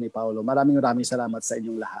ng talk ni Paulo. Maraming salamat sa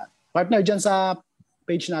inyong lahat. Partner, dyan sa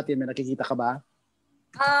page natin, may nakikita ka ba?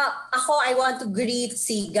 Ako, I want to greet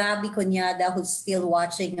si Gabby Conyada who's still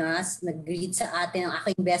watching us. Nag-greet sa atin ang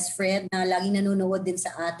aking best friend na laging nanonood din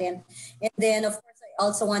sa atin. And then, of course, I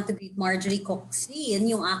also want to greet Marjorie Coxie. Yan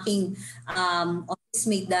yung aking office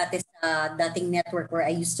mate dati sa dating network where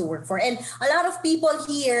I used to work for. And a lot of people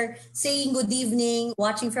here saying good evening,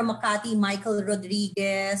 watching from Makati, Michael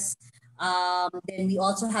Rodriguez. Then we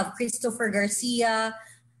also have Christopher Garcia.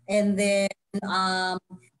 And then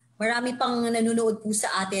marami pang nanonood po sa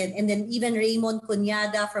atin. And then even Raymond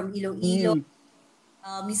Conyada from Iloilo,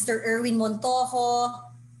 Mr. Erwin Montojo.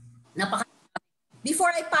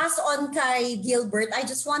 Before I pass on kay Gilbert, I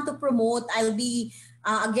just want to promote, I'll be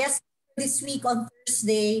a guest this week on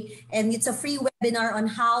Thursday, and it's a free webinar on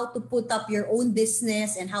how to put up your own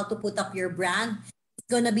business and how to put up your brand. It's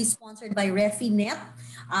gonna be sponsored by Refinet,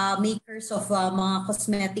 makers of mga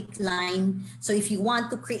cosmetic line. So if you want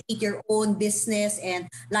to create your own business, and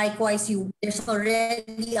likewise, there's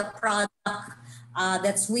already a product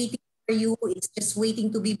that's waiting for you. It's just waiting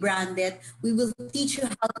to be branded. We will teach you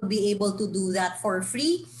how to be able to do that for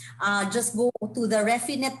free. Just go to the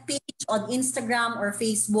Refinet page on Instagram or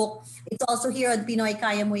Facebook. It's also here on Pinoy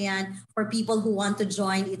Kaya Mo Yan for people who want to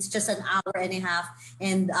join. It's just an hour and a half.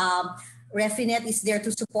 And Refinet is there to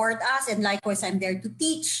support us, and likewise, I'm there to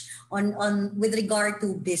teach on with regard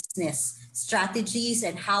to business strategies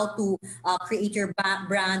and how to create your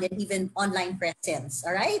brand and even online presence.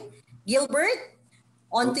 All right, Gilbert,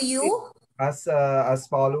 on to you. As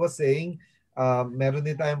Paolo was saying, meron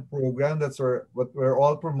din tayong program what we're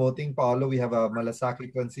all promoting, Paolo. We have a Malasaki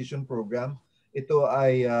Transition Program. Ito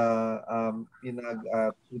ay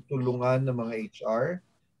pinagtutulungan ng mga HR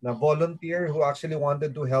na volunteer who actually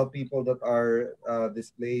wanted to help people that are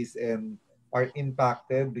displaced and are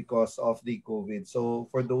impacted because of the COVID. So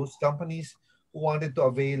for those companies who wanted to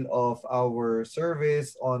avail of our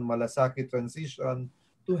service on Malasaki Transition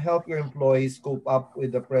to help your employees cope up with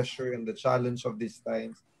the pressure and the challenge of these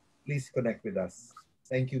times, please connect with us.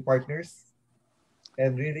 Thank you, partners.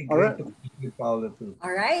 And really great to meet with Paolo too. All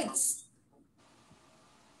right.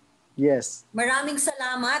 Yes. Maraming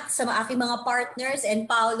salamat sa aking mga partners and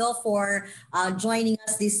Paolo for joining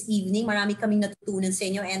us this evening. Marami kaming natutunan sa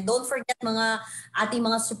inyo. And don't forget ating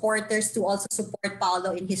mga supporters to also support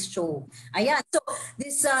Paolo in his show. Ayan. So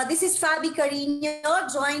this is Fabi Carino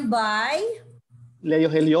joined by Leo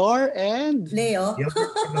Helior and Leo.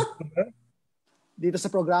 Dito sa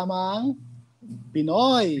programang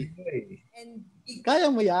Pinoy. And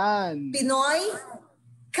Kaya mo yan. Pinoy,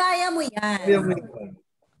 kaya mo yan.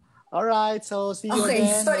 Alright, so see you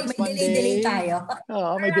again sorry, next may Monday. delay tayo.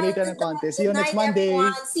 May delay tayo ng konti. See you next Monday.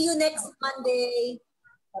 Everyone. See you next Monday.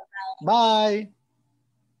 Bye!